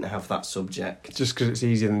when I didn't have that subject. Just because it's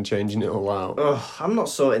easier than changing it all out. Oh, I'm not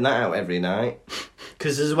sorting that out every night.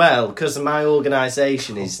 Because my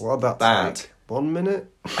organisation is What'd that bad. take? 1 minute?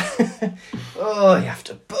 Oh, you have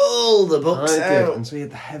to pull the books I did, out. and so you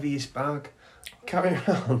had the heaviest bag. Carry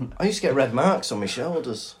on. I used to get red marks on my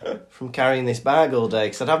shoulders from carrying this bag all day,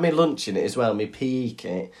 because I'd have my lunch in it as well, my PE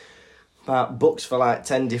kit, about books for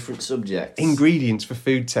 10 different subjects. Ingredients for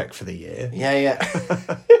food tech for the year. Yeah.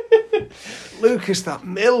 Lucas, that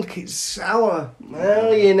milk is sour.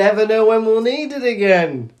 Well, you never know when we'll need it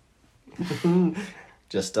again.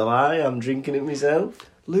 Just a lie, I'm drinking it myself.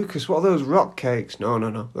 Lucas, what are those rock cakes? No,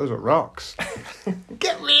 those are rocks.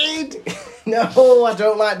 Get rid! No, I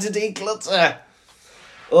don't like to declutter.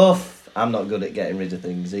 Oof, I'm not good at getting rid of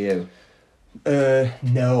things, are you?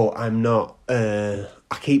 No, I'm not. I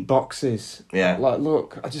keep boxes. Yeah.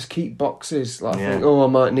 Look, I just keep boxes. I Yeah. think, I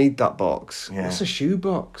might need that box. Yeah. It's a shoe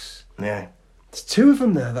box. Yeah. There's 2 of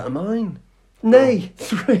them there that are mine. Nay,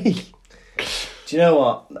 3. Do you know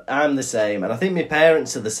what? I'm the same, and I think my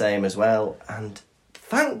parents are the same as well, and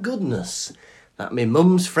thank goodness that my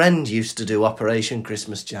mum's friend used to do Operation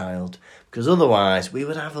Christmas Child, because otherwise we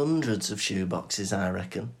would have hundreds of shoe boxes, I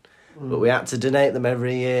reckon. But we had to donate them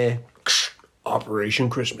every year. Operation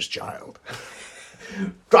Christmas Child.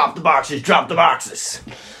 Drop the boxes, drop the boxes.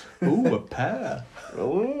 Ooh, a pair.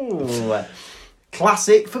 Ooh.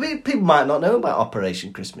 Classic. For me, people might not know about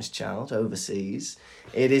Operation Christmas Child overseas.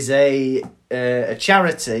 It is a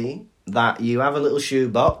charity that you have a little shoe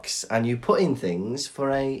box and you put in things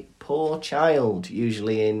for a poor child,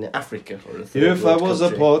 usually in Africa or a third If I world was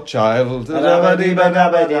country. a poor child.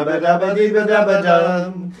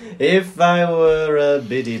 If I were a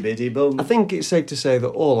biddy bum. I think it's safe to say that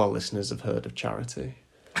all our listeners have heard of charity.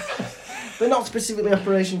 But not specifically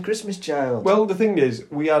Operation Christmas Child. Well, the thing is,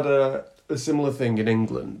 we had a similar thing in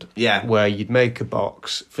England. Yeah. Where you'd make a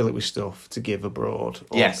box, fill it with stuff to give abroad.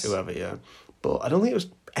 Or Yes. whoever, yeah. But I don't think it was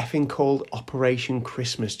effing called Operation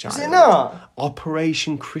Christmas Child. Is it not?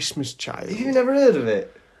 Operation Christmas Child. Have you never heard of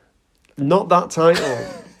it? Not that title.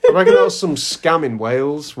 I reckon that was some scam in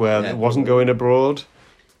Wales where it wasn't going abroad.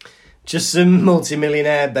 Just some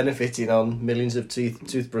multi-millionaire benefiting on millions of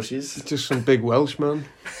toothbrushes. Just some big Welshman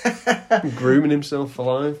grooming himself for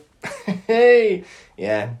life. Hey,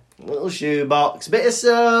 yeah, little shoebox, bit of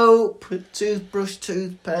soap, toothbrush,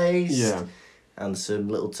 toothpaste, Yeah. and some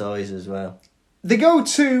little toys as well. They go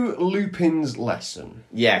to Lupin's lesson.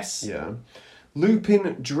 Yes. Yeah.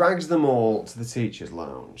 Lupin drags them all to the teacher's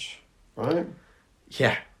lounge, right?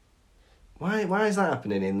 Yeah. Why is that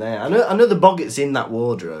happening in there? I know the Boggart's in that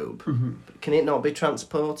wardrobe. But can it not be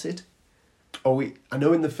transported? I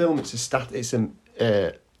know in the film it's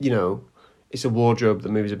a wardrobe that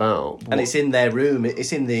moves about. And it's in their room.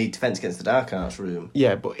 It's in the Defence Against the Dark Arts room.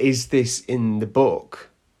 Yeah, but is this in the book?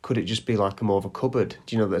 Could it just be like more of a cupboard?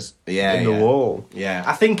 Do you know that's in the wall? Yeah,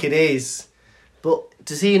 I think it is. But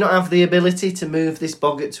does he not have the ability to move this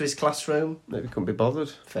Boggart to his classroom? Maybe couldn't be bothered.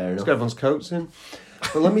 Fair Let's enough. get everyone's coats in.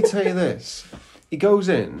 But let me tell you this. He goes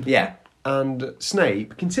in, Yeah. and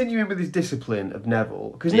Snape, continuing with his discipline of Neville,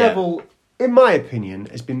 because Yeah. Neville, in my opinion,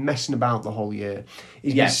 has been messing about the whole year.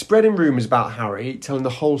 He's Yeah. been spreading rumours about Harry, telling the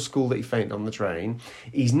whole school that he fainted on the train.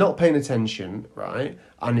 He's not paying attention, right?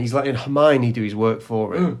 And he's letting Hermione do his work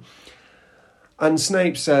for him. And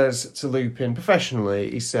Snape says to Lupin, professionally,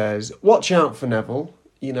 he says, watch out for Neville,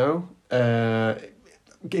 you know.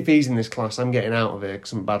 If he's in this class, I'm getting out of here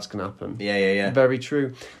because something bad's going to happen. Yeah. Very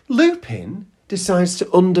true. Lupin decides to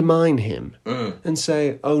undermine him and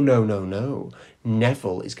say, oh, no.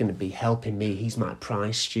 Neville is going to be helping me. He's my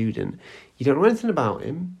prize student. You don't know anything about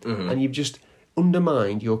him, and you've just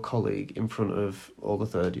undermined your colleague in front of all the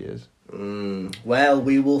third years. Well,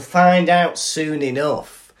 we will find out soon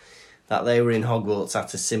enough that they were in Hogwarts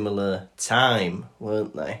at a similar time,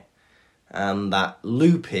 weren't they? And that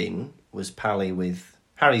Lupin was pally with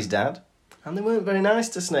Harry's dad. And they weren't very nice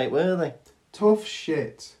to Snape, were they? Tough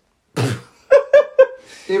shit.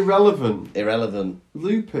 Irrelevant.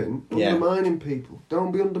 Lupin, Yeah. undermining people.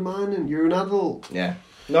 Don't be undermining. You're an adult. Yeah.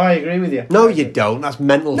 No, I agree with you. No, you don't. That's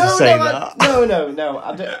mental to say that.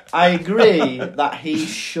 I agree that he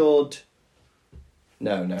should...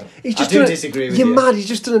 No. He's I just do disagree with you. You're mad. He's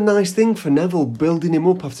just done a nice thing for Neville, building him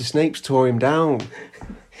up after Snape's tore him down.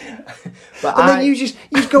 But And then you just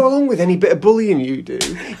go along with any bit of bullying you do.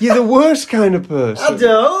 You're the worst kind of person. I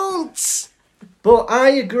don't. But I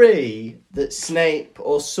agree that Snape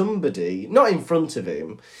or somebody, not in front of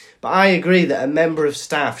him, but I agree that a member of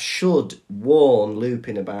staff should warn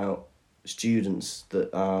Lupin about students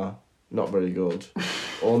that are not very good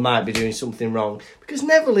or might be doing something wrong. Because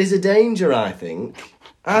Neville is a danger, I think.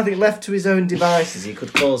 I think left to his own devices, he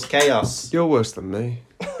could cause chaos. You're worse than me.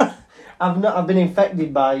 I've been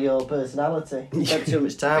infected by your personality. I spent too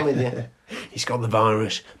much time with you. He's got the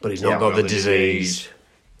virus, but he's not Yeah, got the disease.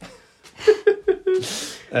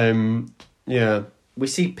 Yeah. We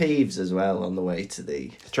see Peeves as well on the way to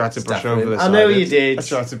the... Tried to brush staff room. over this. I know you did. I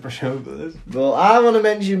tried to brush over this. Well, I want to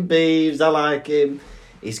mention Peeves. I like him.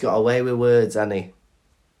 He's got a way with words, hasn't he?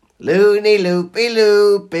 Loony loopy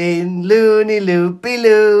looping, loony loopy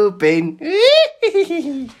looping.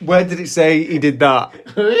 Where did it say he did that?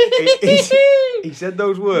 He said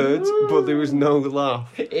those words, but there was no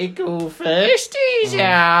laugh. Ickle firsties,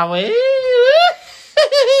 are we?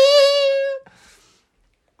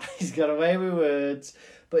 He's got a way with words.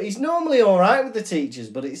 But he's normally alright with the teachers,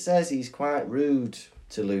 but it says he's quite rude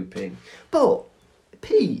to Lupin. But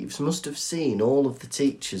Peeves must have seen all of the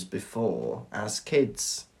teachers before as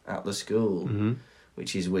kids at the school,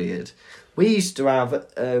 which is weird. We used to have,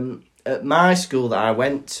 at my school that I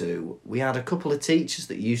went to, we had a couple of teachers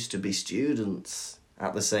that used to be students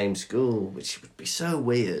at the same school, which would be so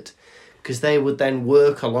weird, because they would then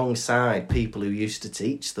work alongside people who used to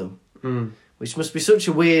teach them, which must be such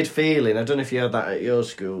a weird feeling. I don't know if you had that at your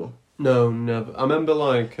school. No, never. I remember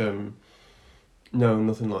no,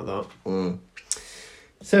 nothing like that.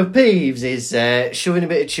 So Peeves is shoving a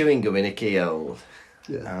bit of chewing gum in a keyhole.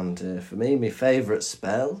 Yeah. And for me, my favourite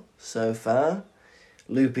spell so far,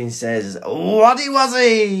 Lupin says, "Whatty was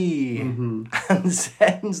he?" and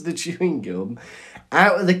sends the chewing gum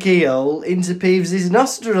out of the keyhole into Peeves'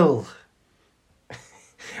 nostril.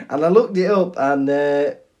 And I looked it up,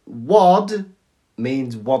 and wad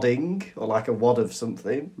means wadding, or like a wad of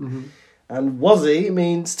something. And wazzy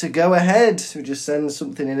means to go ahead, to just send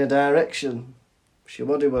something in a direction.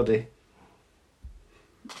 Waddy.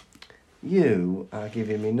 You are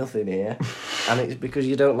giving me nothing here, and it's because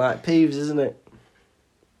you don't like Peeves, isn't it?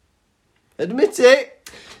 Admit it!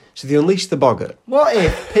 So they unleash the Boggart. What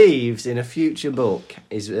if Peeves in a future book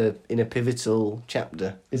is in a pivotal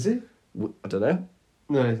chapter? Is it? I don't know.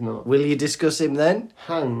 No, it's not. Will you discuss him then?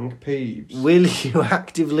 Hang Peeves. Will you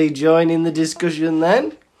actively join in the discussion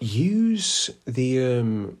then? Use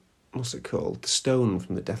the, what's it called? The stone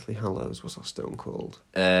from the Deathly Hallows. What's that stone called?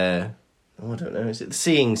 I don't know. Is it the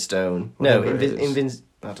Seeing Stone? Whatever it is.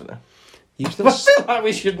 I don't know. Use I that feel like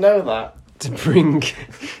we should know that. to bring...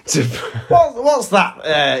 What's that?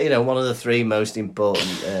 One of the 3 most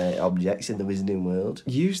important objects in the wizarding world.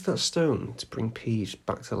 Use that stone to bring Peeves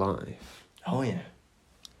back to life Oh, yeah.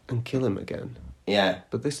 and kill him again. Yeah.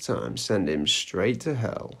 But this time, send him straight to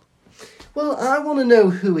hell. Well, I want to know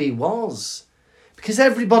who he was. Because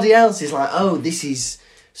everybody else is like, oh, this is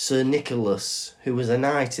Sir Nicholas, who was a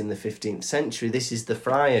knight in the 15th century. This is the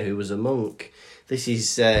friar who was a monk. This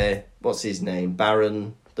is, what's his name?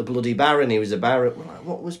 Baron, the bloody Baron. He was a baron. Like,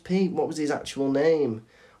 what was Pete? What was his actual name?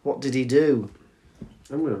 What did he do?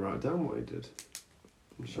 I'm going to write down what he did.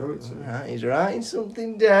 And show it to you. Right, he's writing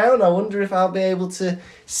something down. I wonder if I'll be able to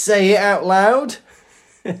say it out loud.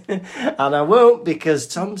 And I won't, because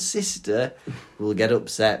Tom's sister will get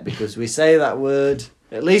upset because we say that word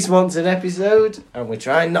at least once an episode, and we're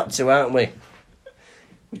trying not to, aren't we?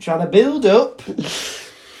 We're trying to build up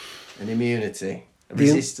an immunity, a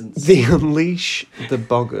resistance. The Unleash the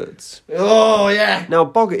Boggart. Oh, yeah. Now,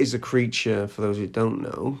 Boggart is a creature, for those who don't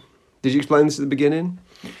know. Did you explain this at the beginning?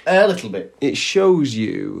 A little bit. It shows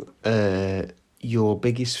you your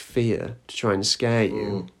biggest fear to try and scare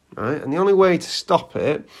you, right? And the only way to stop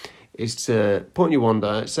it is to point your wand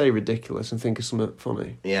out, say ridiculous, and think of something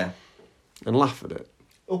funny. Yeah. And laugh at it.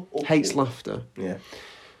 Hates laughter. Yeah.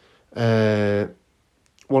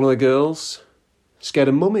 One of the girls, scared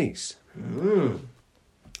of mummies.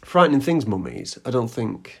 Frightening things, mummies. I don't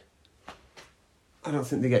think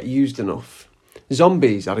they get used enough.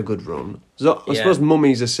 Zombies had a good run. I suppose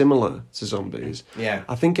mummies are similar to zombies. Yeah.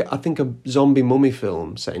 I think a zombie mummy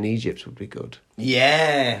film set in Egypt would be good.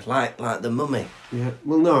 Yeah, like the mummy. Yeah.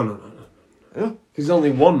 Well, no. There's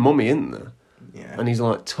only one mummy in there. Yeah. And he's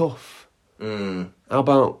like tough. How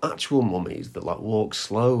about actual mummies that like walk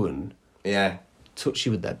slow and touch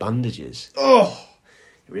you with their bandages? Oh,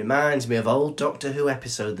 it reminds me of old Doctor Who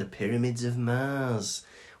episode, The Pyramids of Mars,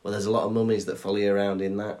 where there's a lot of mummies that follow you around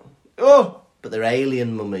in that. Oh, but they're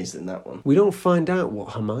alien mummies in that one. We don't find out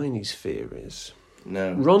what Hermione's fear is.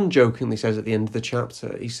 No. Ron jokingly says at the end of the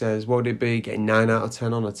chapter, he says, what would it be, getting 9 out of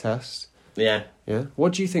 10 on a test? Yeah. Yeah?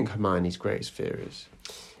 What do you think Hermione's greatest fear is?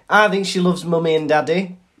 I think she loves Mummy and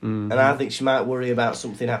Daddy. And I think she might worry about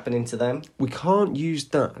something happening to them. We can't use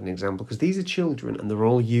that as an example because these are children and they're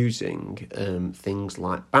all using things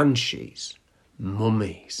like banshees,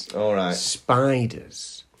 mummies,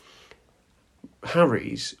 spiders.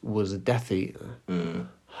 Harry's was a Death Eater.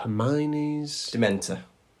 Hermione's... Dementor,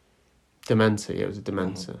 yeah, it was a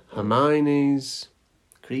Dementor. Hermione's...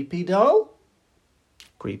 Creepy doll?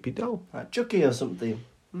 Creepy doll. Like Chucky or something.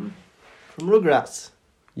 From Rugrats.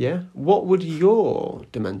 Yeah. What would your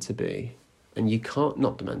Dementor be? And you can't...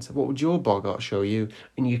 Not Dementor. What would your Boggart show you?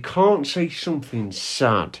 And you can't say something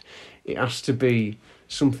sad. It has to be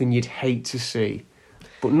something you'd hate to see.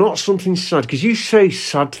 But not something sad. Because you say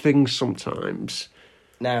sad things sometimes.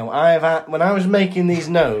 Now, when I was making these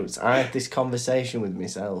notes, I had this conversation with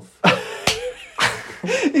myself.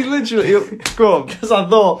 He literally... Go on. Because I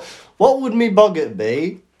thought, what would me Boggart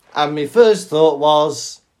be? And my first thought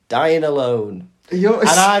was, dying alone. And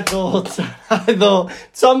I thought,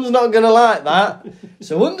 Tom's not going to like that.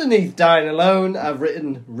 So underneath dying alone, I've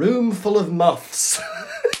written, room full of moths.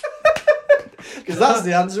 Because that's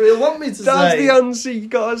the answer he'll want me to say. That's the answer you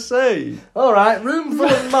got to say. All right, room full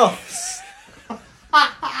of moths.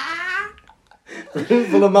 Room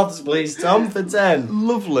full of moths, please, Tom, for 10.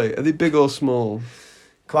 Lovely. Are they big or small?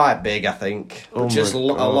 Quite big, I think. Oh Just a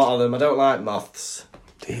my God. lot of them. I don't like moths.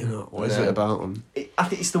 Do you not? What is it about them? I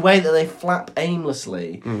think it's the way that they flap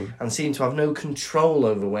aimlessly and seem to have no control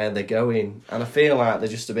over where they're going. And I feel like they're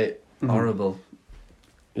just a bit horrible.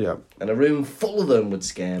 Yeah. And a room full of them would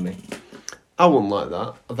scare me. I wouldn't like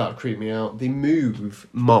that. That'd creep me out. They move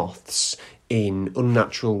moths in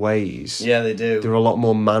unnatural ways. Yeah, they do. They're a lot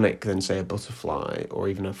more manic than, say, a butterfly or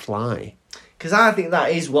even a fly. Because I think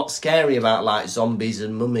that is what's scary about, like, zombies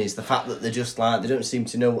and mummies. The fact that they're just, like, they don't seem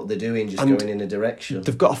to know what they're doing, just going in a direction.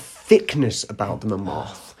 They've got a thickness about them, a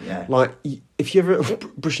moth. Yeah. Like, if you're ever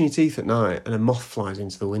brushing your teeth at night and a moth flies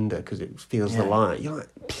into the window because it feels the light, you're like,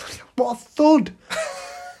 what a thud!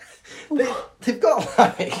 They've got,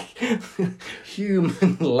 like,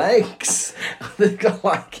 human legs. They've got,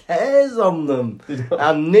 like, hairs on them.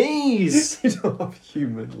 And knees. They don't have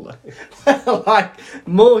human legs. Like,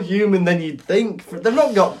 more human than you'd think. They've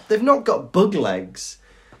not got bug legs.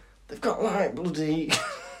 They've got, like, bloody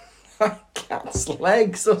like cat's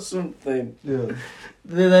legs or something. Yeah.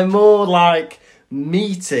 They're more, like,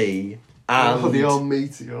 meaty and... they are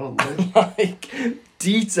meaty, aren't they? like...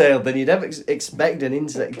 detailed than you'd ever expect an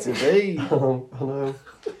insect to be. I know.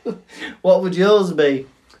 What would yours be?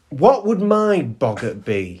 What would my Boggart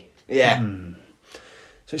be? Yeah.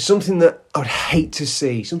 So it's something that I would hate to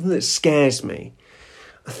see, something that scares me.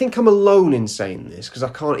 I think I'm alone in saying this because I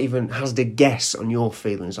can't even hazard a guess on your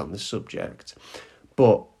feelings on the subject.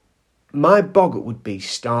 But my Boggart would be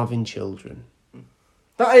starving children.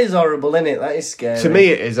 That is horrible, isn't it? That is scary. To me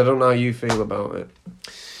it is. I don't know how you feel about it.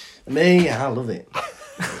 Me, I love it.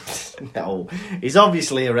 No, it's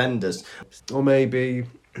obviously horrendous. Or maybe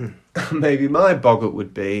my Boggart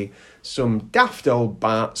would be some daft old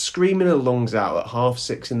bat screaming her lungs out at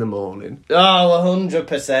 6:30 in the morning. Oh,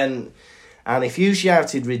 100%. And if you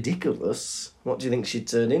shouted ridiculous, what do you think she'd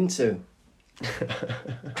turn into?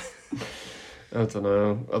 I don't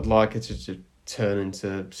know. I'd like it to turn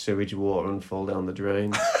into sewage water and fall down the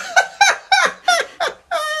drain.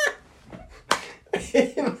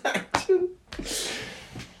 Imagine.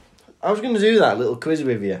 I was going to do that little quiz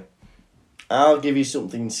with you. I'll give you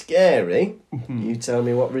something scary. You tell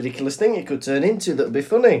me what ridiculous thing it could turn into that would be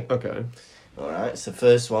funny. Okay. Alright, so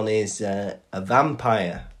first one is a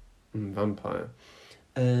vampire. Vampire.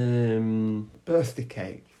 Birthday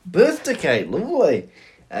cake. Birthday cake, lovely.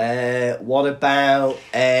 What about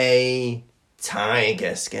a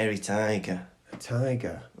tiger, scary tiger? A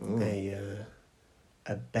tiger.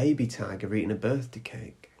 A baby tiger eating a birthday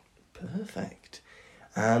cake. Perfect.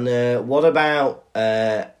 And what about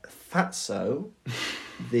Fatso,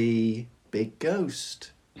 the big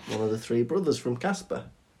ghost? One of the three brothers from Casper.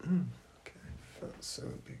 Okay, that's so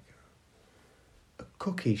big. A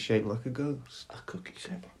cookie shaped like a ghost. A cookie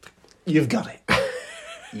shape. You've got it.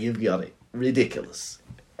 You've got it. Ridiculous.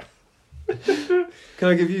 Can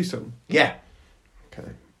I give you some? Yeah.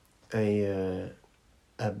 Okay.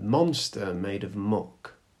 A monster made of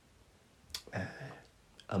muck.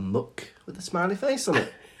 A muck with a smiley face on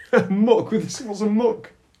it. Muck with what's a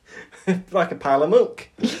muck? Like a pile of muck.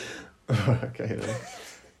 Okay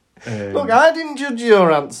then. Look, I didn't judge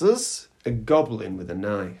your answers. A goblin with a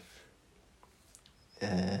knife.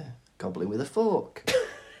 Goblin with a fork.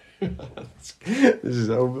 This is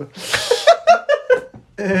over.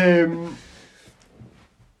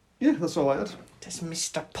 Yeah, that's all I had. Does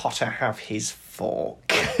Mr. Potter have his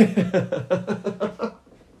fork?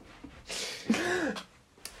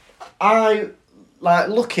 I like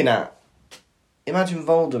looking at. Imagine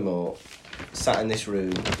Voldemort sat in this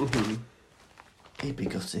room. He'd be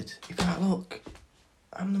gutted. He'd be like, "Look,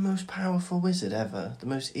 I'm the most powerful wizard ever, the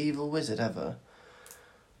most evil wizard ever,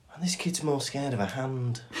 and this kid's more scared of a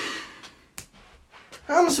hand.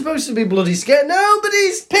 I'm supposed to be bloody scared.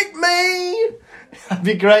 Nobody's picked me." That'd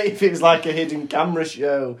be great if it was like a hidden camera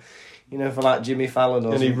show, you know, for like Jimmy Fallon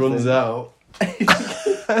or And something. he runs out.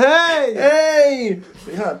 Hey!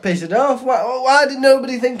 You're like pissing off. Why did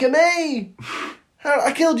nobody think of me?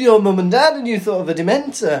 I killed your mum and dad and you thought of a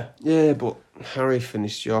dementor. Yeah, but Harry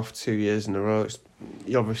finished you off 2 years in a row.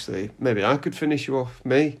 Obviously, maybe I could finish you off.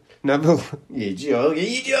 Me? Neville? You're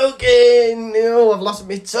joking. No, I've lost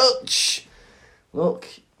my touch. Look,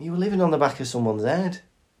 you were living on the back of someone's head.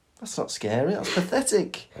 That's not scary, that's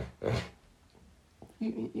pathetic.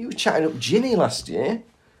 You were chatting up Ginny last year.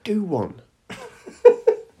 Do one.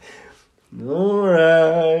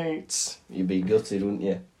 Alright. You'd be gutted, wouldn't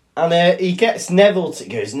you? And he gets Neville to...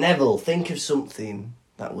 goes, "Neville, think of something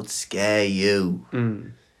that would scare you."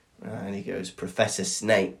 Right, and he goes, "Professor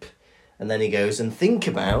Snape." And then he goes, "And think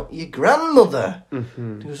about your grandmother."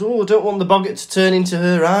 He goes, "Oh, I don't want the Boggart to turn into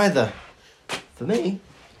her either." For me,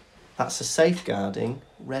 that's a safeguarding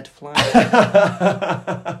red flag.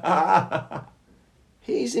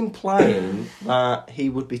 He's implying that he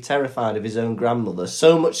would be terrified of his own grandmother,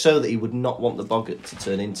 so much so that he would not want the Boggart to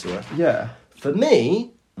turn into her. Yeah. For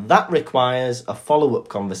me, that requires a follow-up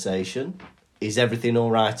conversation. Is everything all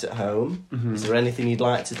right at home? Is there anything you'd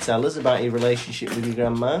like to tell us about your relationship with your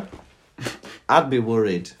grandma? I'd be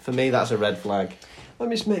worried. For me, that's a red flag. Let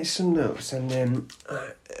me just make some notes. And then,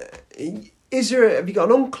 have you got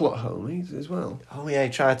an uncle at home as well? Oh yeah, he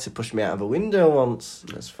tried to push me out of a window once.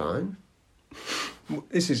 That's fine.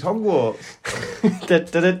 This is Hogwarts.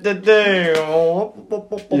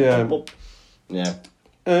 Yeah.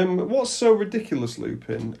 What's so ridiculous,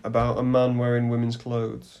 Lupin, about a man wearing women's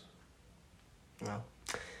clothes? Well,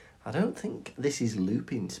 I don't think this is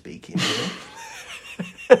Lupin speaking here.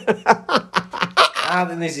 I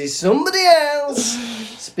think this is somebody else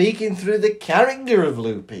speaking through the character of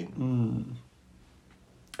Lupin.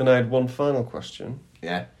 And I had one final question.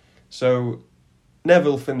 Yeah. So,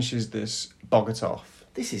 Neville finishes this Boggart off.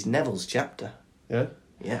 This is Neville's chapter. Yeah?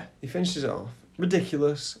 Yeah. He finishes it off.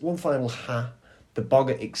 Ridiculous. One final ha. The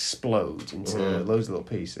Boggart explodes into loads of little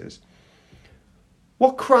pieces.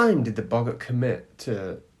 What crime did the Boggart commit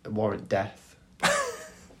to warrant death?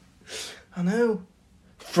 I know.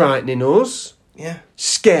 Frightening us. Yeah.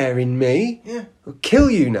 Scaring me. Yeah. I'll kill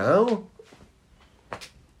you now.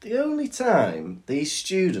 The only time these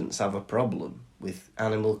students have a problem with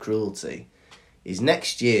animal cruelty is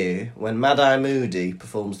next year when Mad Eye Moody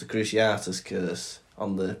performs the Cruciatus curse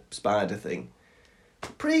on the spider thing.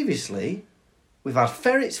 Previously, we've had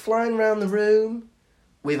ferrets flying around the room,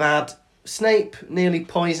 we've had Snape nearly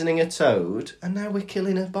poisoning a toad, and now we're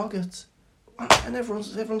killing a Boggart. And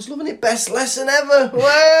everyone's loving it. Best lesson ever!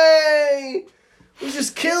 Way! We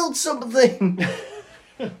just killed something!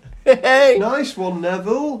 Hey! Nice one,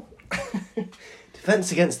 Neville.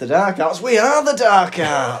 Defence against the dark arts. We are the dark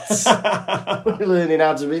arts. We're learning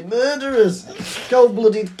how to be murderers,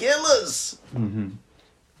 cold-blooded killers. Mm-hmm.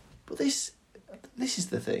 But this is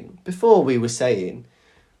the thing. Before we were saying,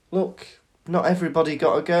 look, not everybody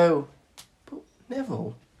got a go, but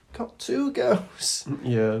Neville got 2 goes.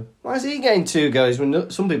 Yeah. Why is he getting 2 goes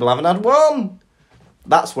when some people haven't had 1?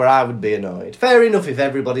 That's where I would be annoyed. Fair enough if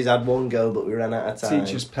everybody's had 1 go, but we ran out of time.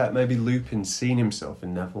 Teacher's pet, maybe Lupin's seen himself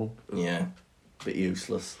in Neville. Yeah, bit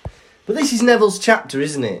useless. But this is Neville's chapter,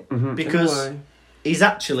 isn't it? Mm-hmm. Because he's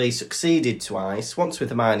actually succeeded twice, once with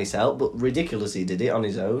Hermione's help, but ridiculous he did it on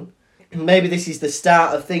his own. Maybe this is the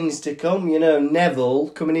start of things to come, you know, Neville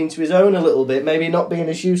coming into his own a little bit, maybe not being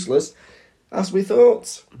as useless as we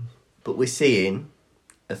thought. But we're seeing...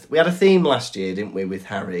 We had a theme last year, didn't we, with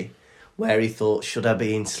Harry, where he thought, should I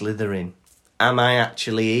be in Slytherin? Am I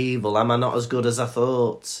actually evil? Am I not as good as I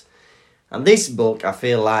thought? And this book, I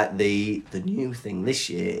feel like the new thing this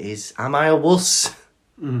year is, am I a wuss?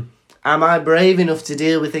 Mm. Am I brave enough to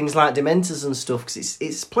deal with things like Dementors and stuff? Because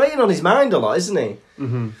it's playing on his mind a lot, isn't he?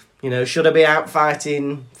 Mm-hmm. You know, should I be out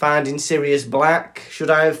finding Sirius Black?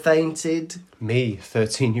 Should I have fainted? Me,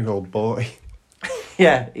 13-year-old boy.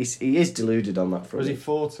 Yeah, he is deluded on that front. Was he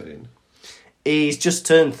 14? He's just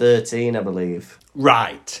turned 13, I believe.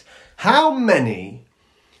 Right. How many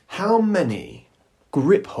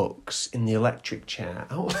grip hooks in the electric chair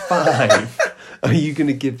out of 5 are you going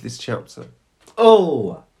to give this chapter?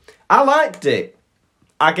 Oh, I liked it.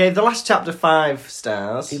 I gave the last chapter 5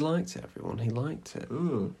 stars. He liked it, everyone. He liked it.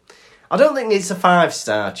 I don't think it's a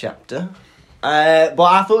 5-star chapter, but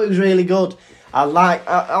I thought it was really good. I like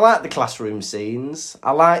the classroom scenes.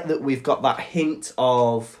 I like that we've got that hint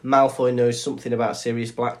of Malfoy knows something about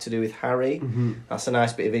Sirius Black to do with Harry. Mm-hmm. That's a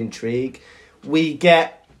nice bit of intrigue. We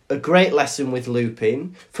get a great lesson with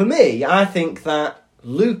Lupin. For me, I think that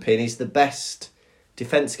Lupin is the best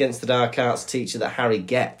Defence Against the Dark Arts teacher that Harry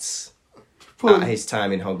gets at his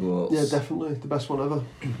time in Hogwarts. Yeah, definitely. The best one ever.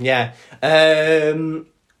 Yeah.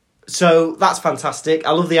 So that's fantastic.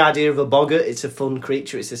 I love the idea of a Boggart. It's a fun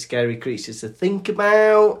creature. It's a scary creature to think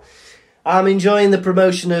about. I'm enjoying the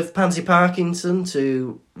promotion of Pansy Parkinson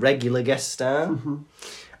to regular guest star. Mm-hmm.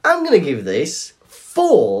 I'm going to give this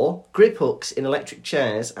 4 grip hooks in electric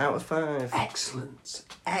chairs out of 5.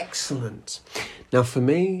 Excellent. Now, for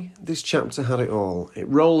me, this chapter had it all. It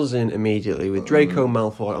rolls in immediately with Draco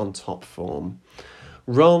Malfoy on top form,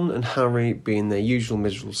 Ron and Harry being their usual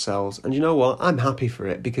miserable selves. And you know what? I'm happy for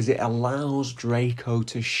it because it allows Draco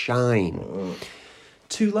to shine.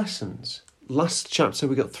 2 lessons. Last chapter,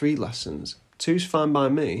 we got 3 lessons. 2's fine by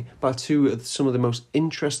me, by 2 of some of the most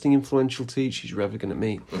interesting, influential teachers you're ever going to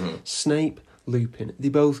meet. Mm-hmm. Snape, Lupin, they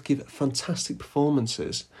both give fantastic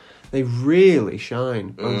performances. They really shine,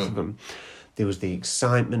 both of them. There was the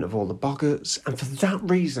excitement of all the Boggarts, and for that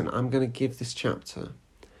reason, I'm going to give this chapter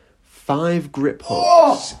 5 grip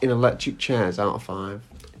hooks in electric chairs out of 5.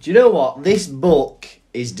 Do you know what? This book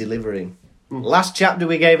is delivering. Last chapter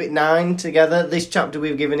we gave it 9 together. This chapter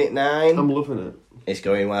we've given it 9. I'm loving it. It's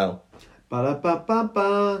going well.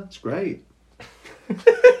 Ba-da-ba-ba-ba. It's great.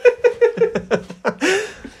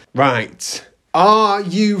 Right. Are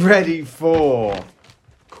you ready for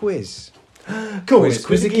quiz? Quiz,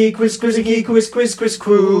 quizzy, quiz, quizzy, quiz, quiz,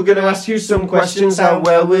 crew. Gonna ask you some questions. How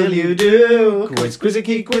well will you do? Quiz,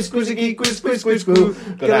 quizzy, quiz, quizzy, quiz, crew.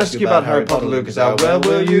 Gonna ask you about Harry Potter, Lucas. How well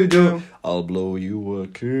will you do? I'll blow you a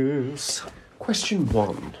kiss. Question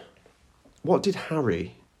 1. What did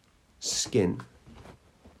Harry skin?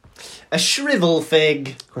 A shrivel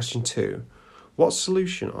fig. Question 2. What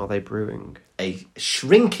solution are they brewing? A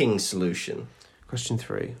shrinking solution. Question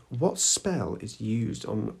 3. What spell is used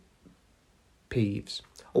on Peeves?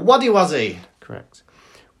 A waddy-wazzy. Correct.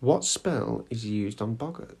 What spell is used on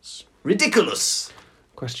Boggarts? Ridiculous.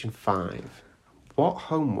 Question 5. What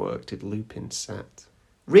homework did Lupin set?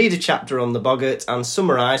 Read a chapter on the Boggart and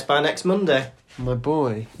summarise by next Monday. My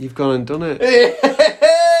boy, you've gone and done it.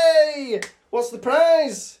 Hey! What's the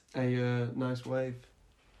prize? A nice wave.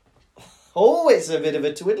 Oh, it's a bit of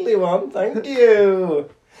a twiddly one. Thank you.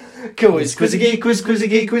 Quiz, quizzy geek, quiz, quizzy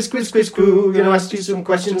geek, quiz, quiz, quiz, crew. Gonna ask you some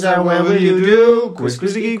questions, how well will you do? Quiz,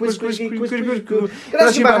 quizzy geek, quiz, quiz, quiz, quiz, quiz, crew. Gonna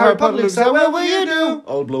ask you about Harry Potter, Luke, how well will you do?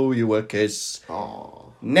 I'll blow you a kiss.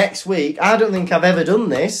 Next week, I don't think I've ever done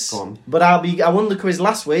this, Go on. but I won the quiz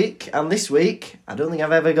last week, and this week, I don't think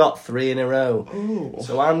I've ever got 3 in a row. Ooh.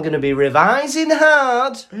 So I'm going to be revising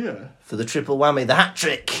hard Yeah. for the triple whammy, the hat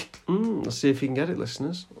trick. Let's see if you can get it,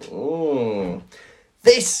 listeners.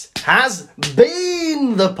 This has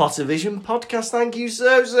been the Pottervision podcast. Thank you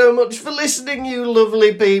so much for listening, you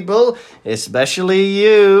lovely people. Especially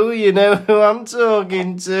you. You know who I'm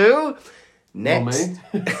talking to. Next.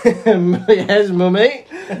 Mummy. Yes, mummy.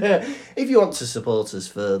 If you want to support us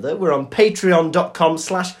further, we're on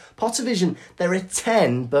patreon.com/Pottervision. There are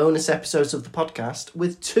 10 bonus episodes of the podcast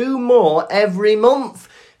with 2 more every month.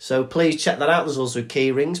 So please check that out. There's also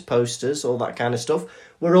key rings, posters, all that kind of stuff.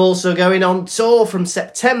 We're also going on tour from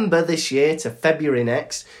September this year to February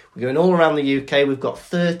next. We're going all around the UK. We've got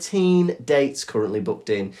 13 dates currently booked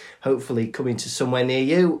in. Hopefully coming to somewhere near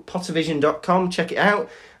you. Pottervision.com, check it out.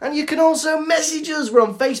 And you can also message us. We're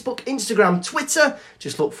on Facebook, Instagram, Twitter.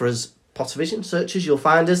 Just look for us, Pottervision. Search us, you'll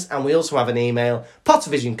find us. And we also have an email,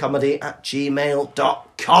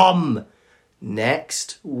 pottervisioncomedy@gmail.com.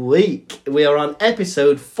 Next week, we are on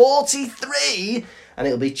episode 43, and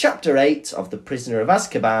it'll be chapter 8 of The Prisoner of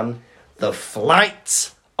Azkaban, The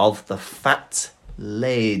Flight of the Fat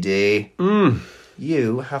Lady.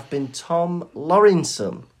 You have been Tom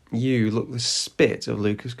Lawrenson. You look the spit of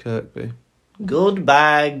Lucas Kirkby. Good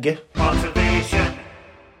bag. Pottervision.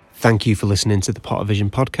 Thank you for listening to the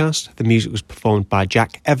Pottervision podcast. The music was performed by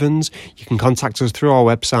Jack Evans. You can contact us through our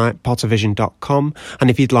website, pottervision.com.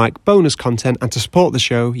 And if you'd like bonus content and to support the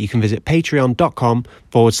show, you can visit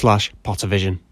patreon.com/Pottervision.